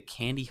to the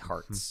candy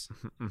hearts,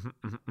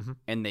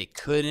 and they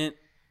couldn't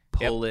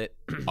pull it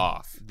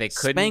off. They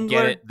couldn't Spangler?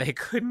 get it. They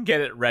couldn't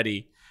get it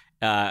ready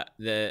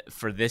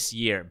for this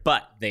year,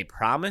 but they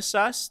promise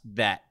us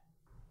that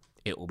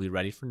it will be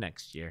ready for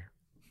next year.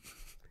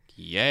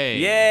 Yay!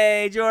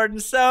 Yay!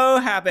 Jordan's so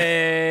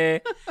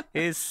happy.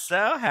 He's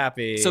so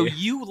happy. So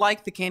you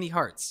like the candy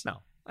hearts?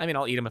 no, I mean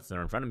I'll eat them if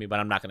they're in front of me, but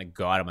I'm not going to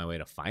go out of my way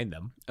to find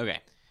them. Okay.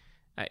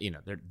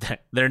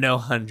 They're no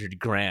 100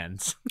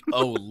 grands.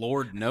 Oh,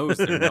 Lord knows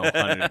there are no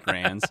 100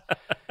 grands.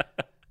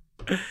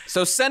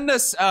 So send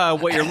us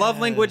what your love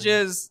language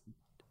is.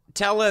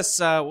 Tell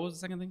us what was the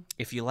second thing?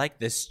 If you like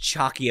this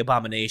chalky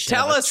abomination,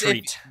 Tell of a us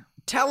treat.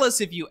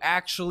 if you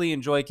actually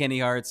enjoy candy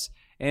hearts,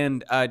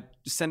 and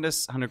send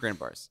us 100 grand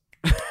bars,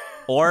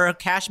 or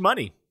cash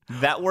money.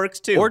 That works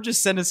too. or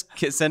just send us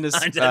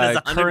 100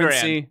 grand.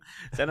 currency.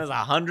 Send us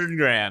 100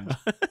 grand.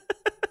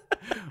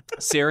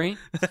 Siri,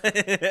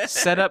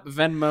 set up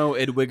Venmo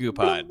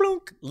Edwigupod.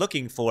 Blunk.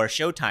 Looking for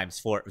showtimes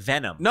for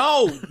Venom.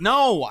 No,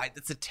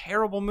 it's a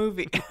terrible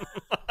movie.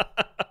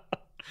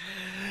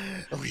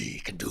 We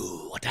can do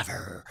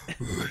whatever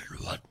we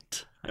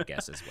want, I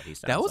guess is what he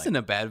said. That wasn't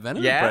a bad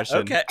Venom Yeah? impression.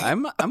 Okay.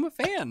 I'm a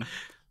fan.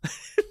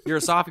 Your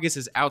esophagus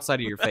is outside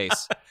of your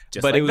face,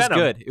 Just but like it was Venom.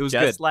 good. It was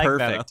Just good. like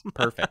Perfect.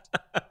 Perfect.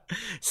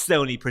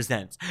 Sony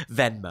presents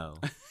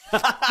Venmo,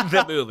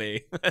 the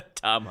movie.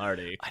 Tom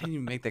Hardy. I didn't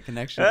even make that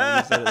connection when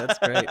you said it. That's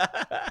great.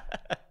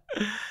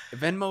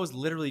 Venmo is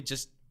literally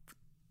just.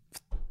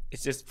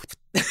 It's just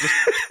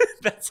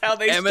that's how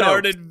they M&O.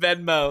 started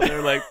Venmo.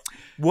 They're like,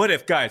 what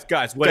if, guys,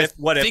 what if?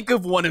 Think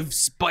of one of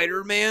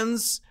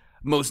Spider-Man's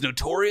most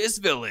notorious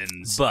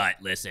villains.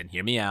 But listen,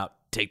 hear me out.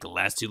 Take the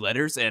last 2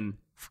 letters and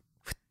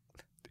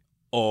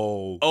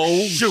Oh,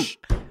 shoot.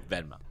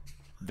 Venmo.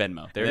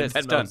 Venmo. There And it is.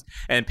 then It's done.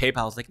 And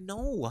PayPal's like, no,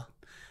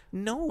 we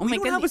my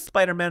don't God, have a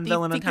Spider-Man they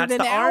villain figured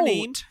attached it to our out.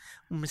 name.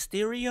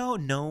 Mysterio,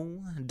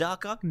 no.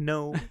 Doc Ock,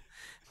 no.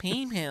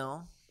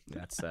 PayPal.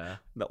 That's the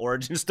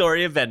origin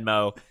story of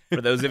Venmo,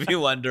 for those of you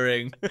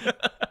wondering.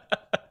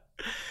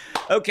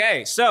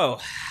 Okay, so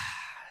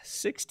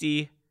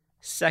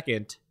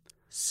 60-second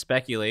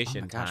speculation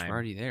Oh my gosh, time. we're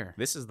already there.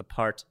 This is the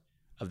part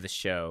of the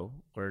show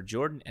where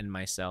Jordan and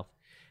myself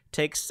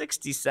take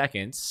 60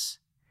 seconds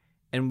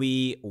and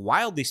we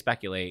wildly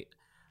speculate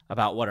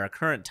about what our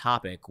current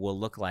topic will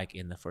look like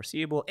in the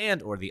foreseeable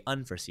and or the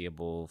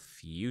unforeseeable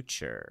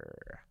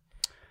future.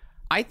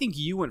 I think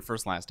you went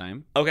first last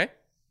time. Okay.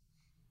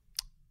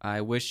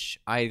 I wish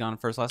I had gone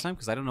first last time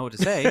because I don't know what to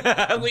say.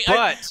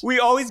 we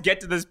always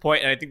get to this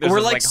point, and I think there's We're,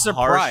 this, like, harsh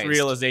surprised.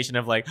 realization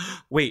of like,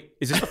 wait,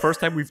 is this the first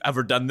time we've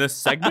ever done this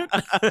segment?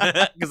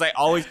 Because I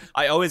always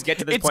get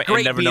to this It's point great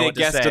and never being know a what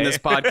to guest say. on this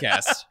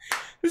podcast.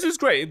 This is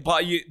great,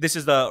 but this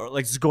is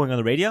this is going on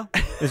the radio?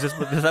 Is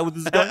that what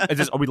this is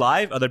going? Are we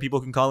live? Other people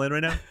can call in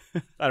right now?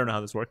 I don't know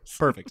how this works.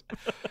 Perfect.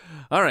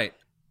 All right.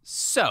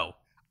 So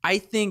I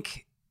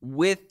think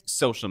with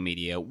social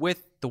media,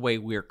 with the way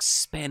we're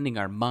expanding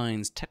our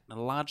minds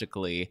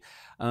technologically,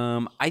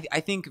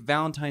 I think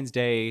Valentine's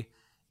Day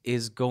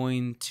is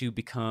going to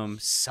become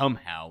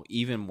somehow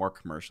even more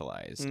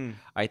commercialized.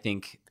 I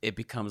think it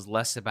becomes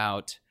less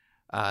about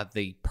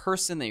the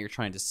person that you're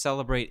trying to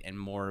celebrate and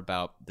more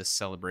about the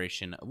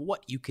celebration of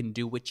what you can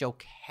do with your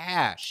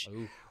cash.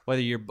 Ooh.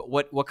 Whether you're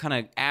what kind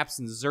of apps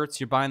and desserts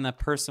you're buying that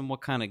person,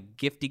 what kind of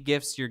gifty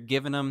gifts you're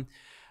giving them.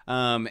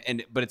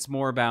 But it's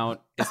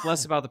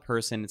less about the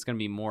person. It's going to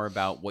be more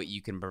about what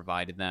you can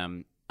provide to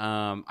them.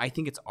 I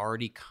think it's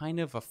already kind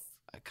of a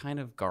kind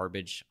of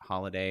garbage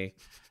holiday.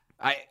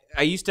 I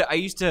used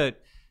to,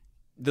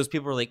 those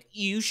people were like,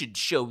 you should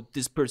show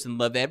this person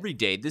love every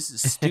day. This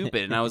is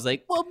stupid. And I was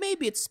like, well,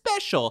 maybe it's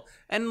special.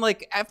 And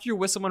like, after you're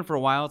with someone for a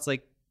while, it's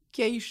like,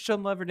 yeah, you should show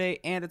them love every day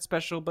and it's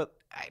special, but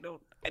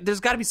there's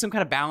gotta be some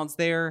kind of balance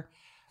there.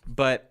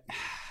 But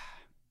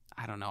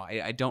I don't know.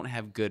 I don't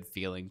have good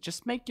feeling.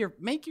 Just make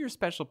your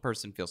special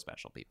person feel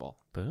special, people.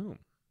 Boom.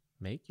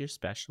 Make your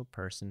special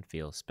person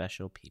feel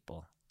special,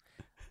 people.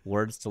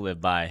 Words to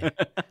live by.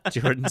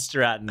 Jordan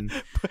Stratton.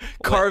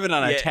 Carve it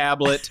on a Yeah.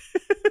 tablet.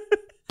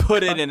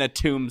 Put it in a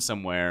tomb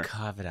somewhere.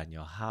 Carve it on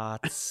your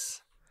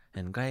hearts.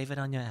 Engrave it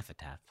on your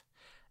epitaph.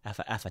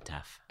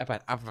 Epitaph.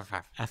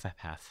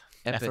 Epitaph.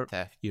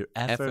 Your Effervescent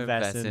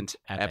effervescent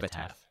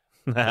epitaph.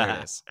 There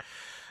it is.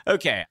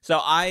 Okay, so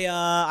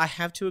I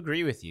have to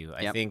agree with you.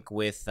 I Yep. think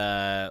with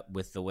the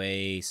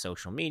way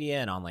social media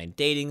and online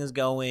dating is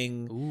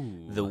going,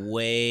 Ooh. the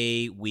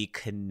way we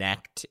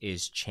connect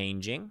is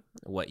changing.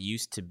 What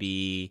used to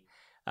be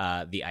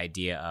the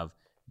idea of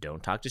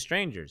don't talk to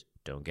strangers,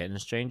 don't get in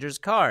strangers'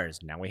 cars.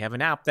 Now we have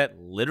an app that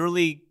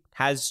literally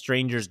has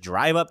strangers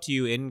drive up to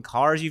you in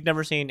cars you've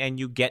never seen, and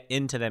you get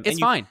into them. It's and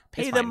you fine.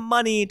 Pay It's them fine.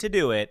 money to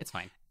do it. It's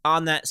fine.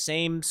 On that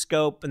same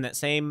scope and that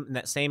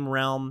same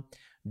realm,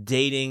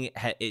 dating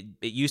it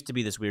used to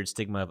be this weird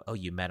stigma of, oh,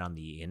 you met on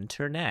the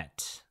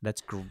internet.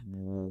 That's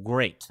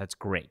great. That's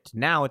great.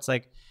 Now it's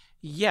like,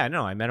 yeah,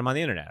 no, I met him on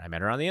the internet. I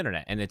met her on the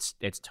internet, and it's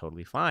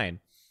totally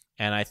fine.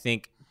 And I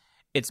think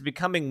it's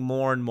becoming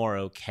more and more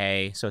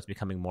okay. So it's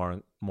becoming more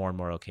and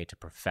more okay to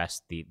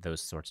profess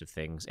those sorts of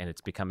things, and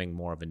it's becoming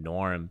more of a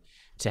norm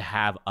to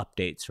have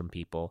updates from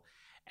people.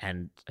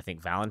 And I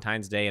think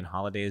Valentine's Day and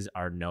holidays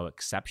are no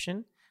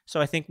exception. So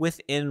I think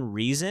within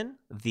reason,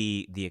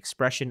 the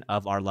expression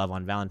of our love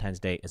on Valentine's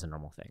Day is a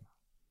normal thing.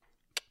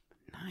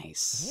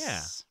 Nice.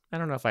 Yeah. I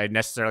don't know if I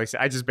necessarily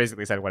said, I just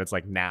basically said what it's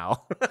like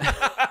now.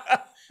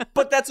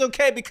 But that's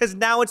okay because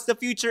now it's the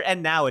future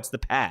and now it's the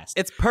past.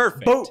 It's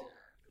perfect. Boom.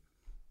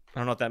 I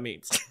don't know what that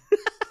means.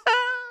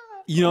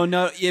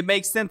 No, it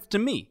makes sense to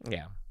me.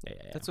 Yeah.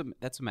 That's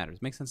what matters.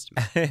 It makes sense to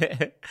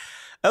me.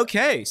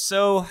 Okay,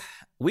 so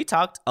we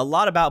talked a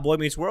lot about Boy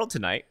Meets World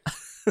tonight.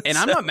 And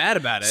I'm not mad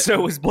about it. So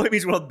was Boy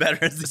Meets World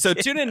better as a So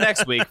kid? tune in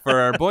next week for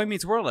our Boy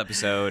Meets World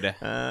episode.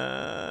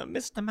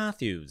 Mr.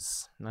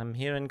 Matthews, I'm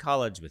here in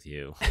college with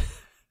you.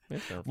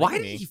 Why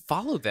did he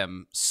follow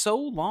them so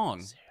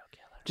long? Serial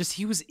killer. Just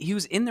he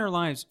was in their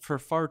lives for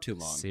far too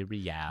long.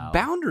 Serial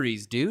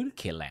Boundaries, dude.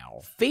 killer.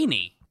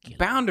 Feeny.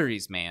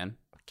 Boundaries, man.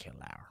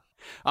 Killer.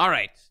 All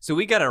right, so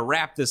we got to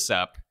wrap this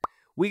up.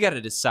 We got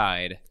to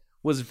decide,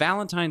 was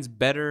Valentine's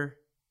better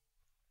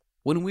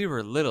when we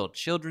were little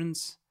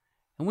childrens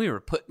and we were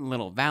putting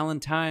little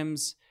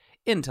Valentines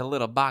into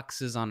little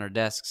boxes on our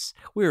desks?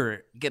 We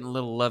were getting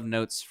little love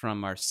notes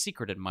from our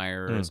secret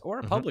admirers or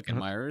our public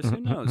admirers,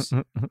 who knows?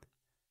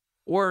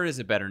 Or is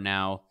it better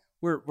now?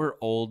 We're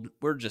old.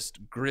 We're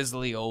just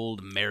grizzly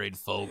old married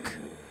folk.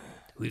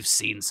 We've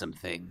seen some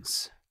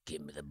things.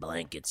 Give me the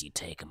blankets, you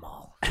take them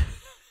all.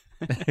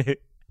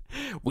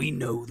 We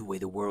know the way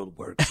the world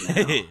works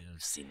now. I've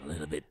seen a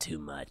little bit too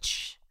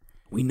much.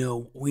 We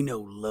know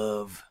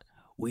love.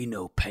 We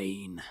know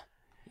pain.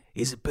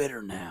 Is it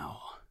better now?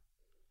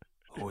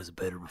 Or was it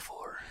better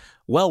before?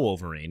 Well,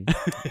 Wolverine.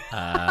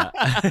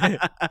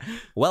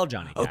 Well,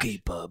 Johnny Cash.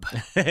 Okay, bub.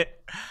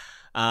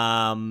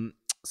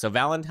 So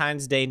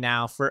Valentine's Day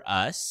now for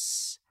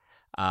us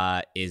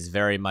is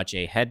very much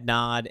a head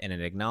nod and an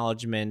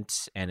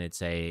acknowledgement, and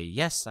it's a,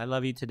 yes, I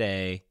love you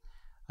today.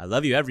 I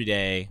love you every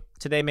day.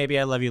 Today, maybe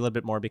I love you a little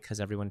bit more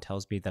because everyone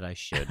tells me that I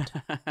should.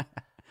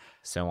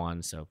 so on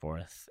and so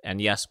forth.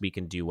 And yes, we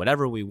can do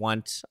whatever we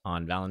want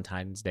on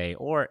Valentine's Day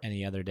or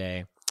any other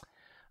day.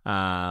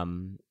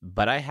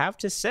 But I have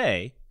to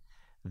say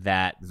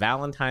that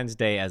Valentine's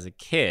Day as a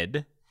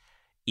kid,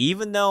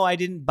 even though I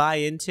didn't buy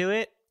into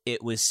it,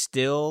 it was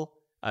still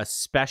a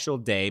special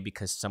day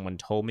because someone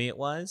told me it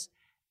was,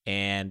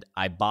 and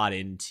I bought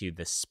into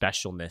the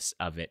specialness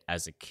of it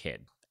as a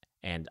kid.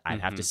 And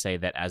I'd have to say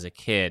that as a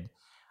kid,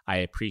 I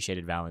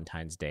appreciated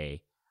Valentine's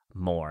Day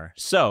more.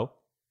 So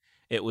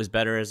it was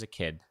better as a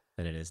kid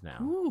than it is now.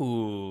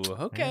 Ooh,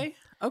 okay.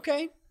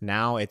 Okay.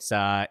 Now it's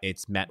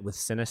met with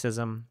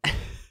cynicism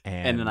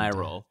And an eye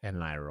roll. And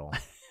an eye roll.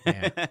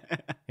 Yeah.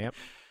 Yep.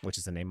 Which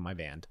is the name of my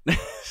band.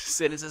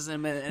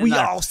 Cynicism and We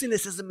are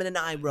cynicism and an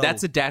eye roll.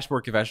 That's a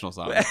Dashboard Confessional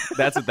song.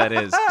 That's what that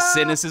is.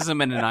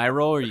 Cynicism and an eye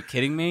roll. Are you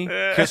kidding me?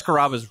 Chris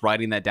Caraba's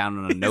writing that down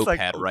on a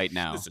notepad right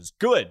now. This is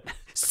good.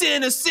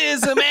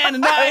 Cynicism and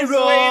an eye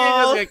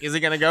roll. Is he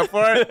going to go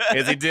for it?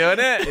 Is he doing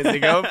it? Is he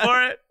going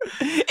for it?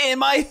 In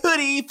my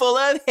hoodie full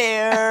of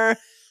hair.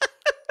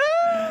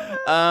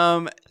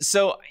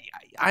 So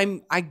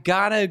I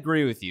gotta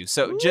agree with you.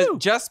 So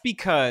just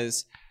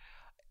because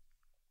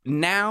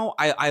now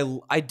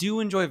I do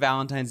enjoy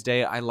Valentine's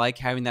Day. I like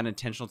having that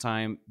intentional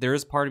time. There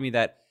is part of me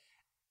that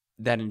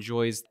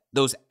enjoys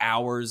those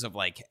hours of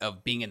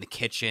being in the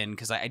kitchen,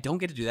 because I don't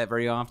get to do that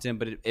very often,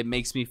 but it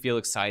makes me feel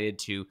excited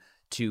to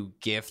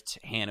gift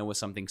Hannah with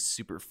something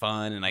super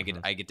fun, and I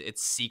get to,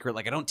 it's secret.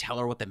 Like, I don't tell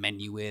her what the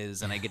menu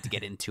is, and I get to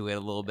get into it a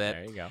little bit.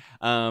 There you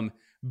go.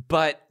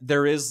 But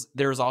there's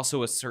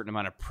also a certain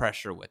amount of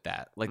pressure with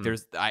that. Like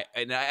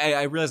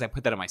I realize I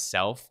put that on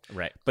myself.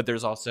 Right. But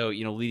there's also,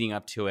 leading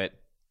up to it,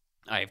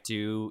 I have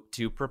to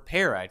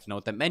prepare. I have to know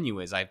what the menu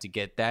is. I have to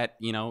get that,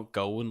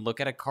 go and look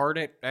at a cart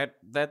at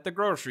the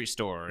grocery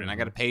store, and I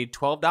got to pay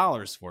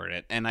 $12 for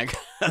it, and I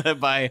got to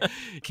buy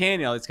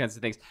candy, all these kinds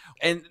of things.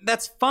 And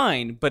that's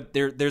fine, but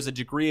there's a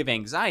degree of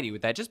anxiety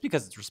with that just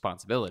because it's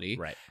responsibility.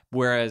 Right.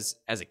 Whereas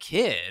as a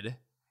kid,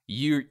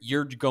 you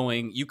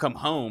come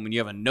home and you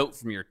have a note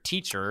from your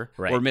teacher,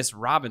 right, where Miss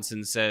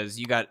Robinson says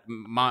you got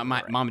mom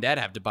and dad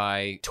have to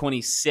buy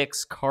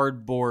 26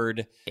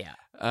 cardboard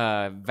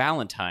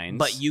Valentines,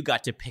 but you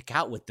got to pick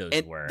out what those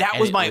were. That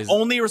was my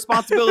only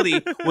responsibility,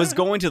 was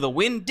going to the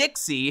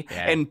Winn-Dixie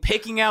and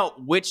picking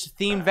out which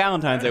themed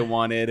Valentines I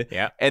wanted.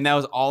 Yeah. And that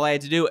was all I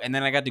had to do. And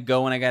then I got to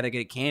go and I got to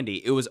get candy.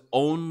 It was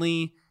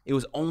only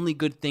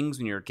good things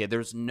when you were a kid. There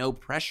was no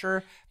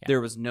pressure. Yeah. There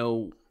was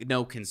no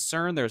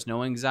concern. There was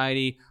no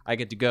anxiety. I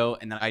get to go,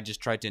 and then I just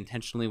tried to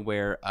intentionally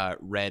wear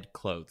red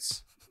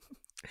clothes.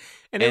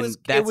 And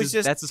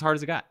that's as hard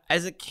as it got.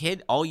 As a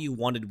kid, all you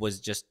wanted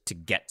was just to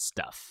get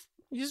stuff.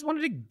 You just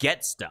wanted to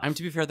get stuff.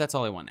 To be fair, that's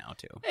all I want now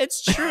too.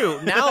 It's true.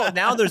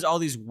 Now there's all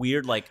these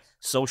weird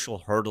social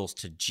hurdles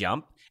to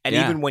jump. And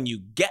even when you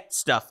get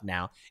stuff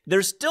now,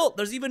 there's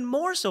even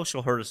more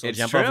social hurdles to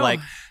jump. True.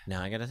 Of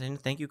now I got to send a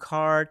thank you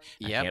card.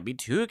 I can't be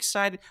too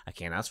excited. I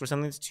can't ask for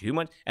something that's too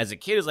much. As a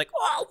kid, it's like,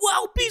 oh,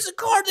 wow, piece of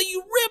card that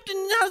you ripped and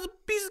it has a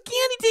piece of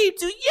candy tape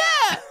too.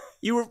 Yeah.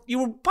 You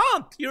were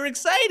pumped. You were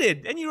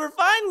excited. And you were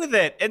fine with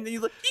it. And then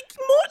you like, you get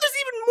more? There's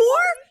even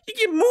more? You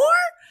get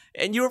more?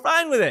 And you were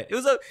fine with it. It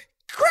was a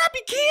crappy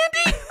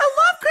candy. I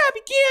love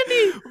crappy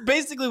candy.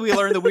 Basically, we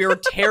learned that we were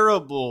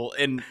terrible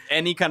in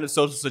any kind of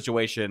social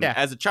situation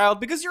as a child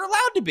because you're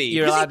allowed to be.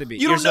 You're allowed to be.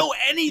 You don't know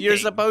anything. You're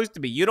supposed to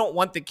be. You don't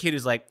want the kid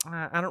who's like,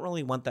 I don't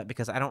really want that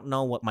because I don't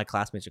know what my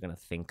classmates are going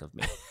to think of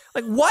me.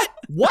 Like, what?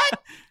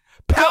 What?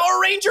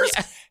 Power Rangers?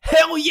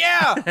 Hell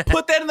yeah.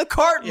 Put that in the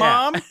cart,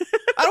 Mom.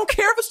 I don't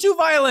care if it's too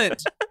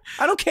violent.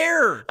 I don't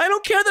care. I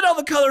don't care that all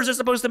the colors are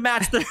supposed to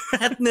match their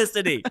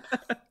ethnicity.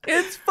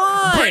 It's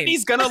fine.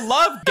 Brittany's going to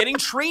love getting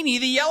Trini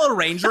the Yellow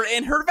Ranger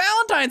in her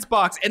Valentine's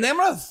box. And then I'm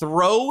going to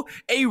throw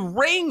a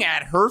ring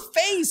at her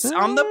face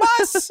on the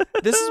bus.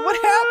 This is what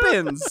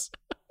happens.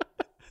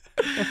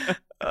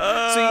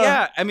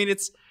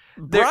 It's...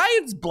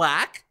 Brian's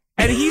black,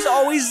 and he's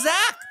always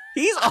Zach.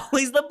 He's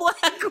always the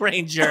Black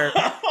Ranger.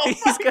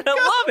 He's going to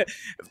love it.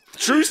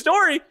 True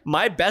story.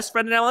 My best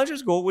friend in elementary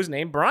school was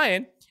named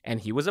Brian, and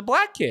he was a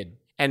black kid.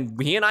 And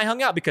he and I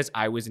hung out because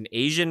I was an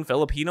Asian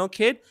Filipino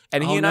kid,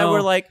 and he and I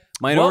were like,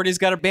 minorities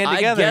got to band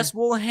together. I guess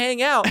we'll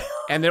hang out.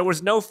 And there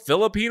was no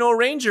Filipino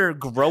Ranger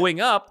growing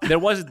up. There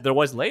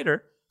was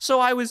later. So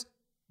I was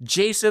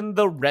Jason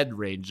the Red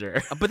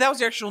Ranger. But that was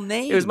your actual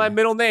name. It was my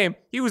middle name.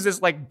 He was this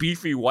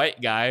beefy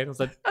white guy. And I was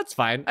like, that's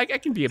fine. I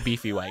can be a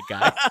beefy white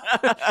guy.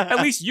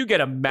 At least you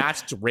get a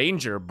matched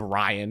ranger,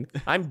 Brian.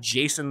 I'm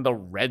Jason the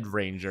Red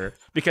Ranger.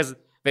 Because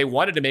they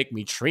wanted to make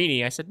me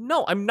Trini. I said,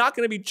 no, I'm not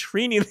going to be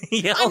Trini the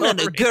Yellow I'm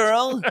not a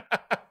girl.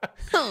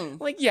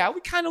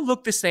 We kind of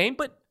look the same,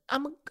 but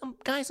I'm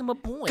a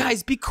boy.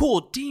 Guys, be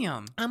cool.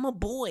 Damn. I'm a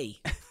boy.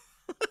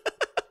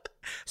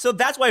 So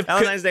that's why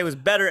Valentine's Day was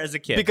better as a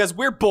kid. Because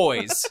we're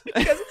boys.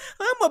 Because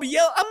I'm a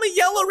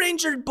Yellow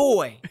Ranger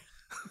boy.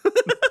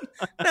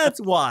 That's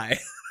why.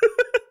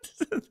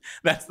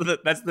 That's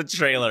the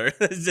trailer.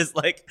 It's just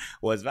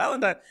was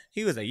Valentine.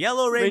 He was a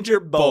Yellow Ranger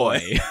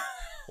boy.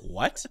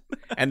 what?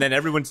 And then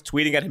everyone's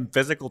tweeting at him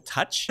physical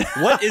touch.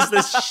 What is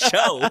this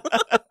show?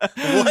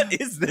 What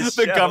is this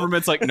The show?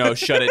 government's like, no,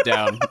 shut it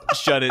down.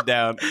 Shut it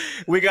down.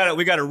 We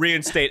gotta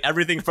reinstate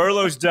everything.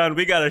 Furlough's done.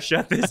 We gotta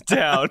shut this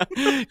down.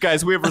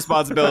 Guys, we have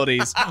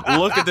responsibilities.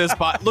 Look at this.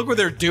 Look what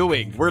they're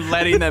doing. We're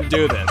letting them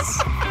do this.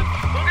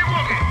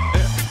 Boogie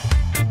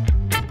woogie.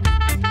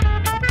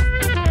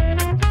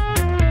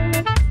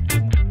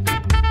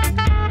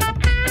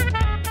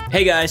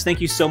 Hey guys, thank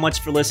you so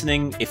much for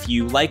listening. If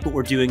you like what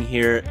we're doing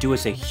here, do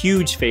us a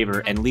huge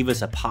favor and leave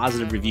us a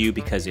positive review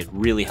because it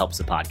really helps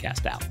the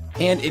podcast out.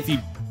 And if you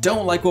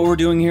don't like what we're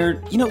doing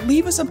here,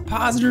 leave us a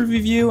positive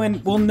review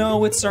and we'll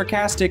know it's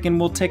sarcastic and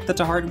we'll take that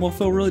to heart and we'll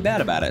feel really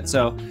bad about it.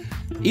 So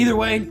either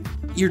way,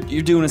 you're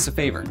doing us a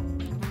favor.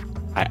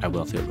 I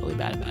will feel really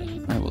bad about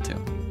it. I will too.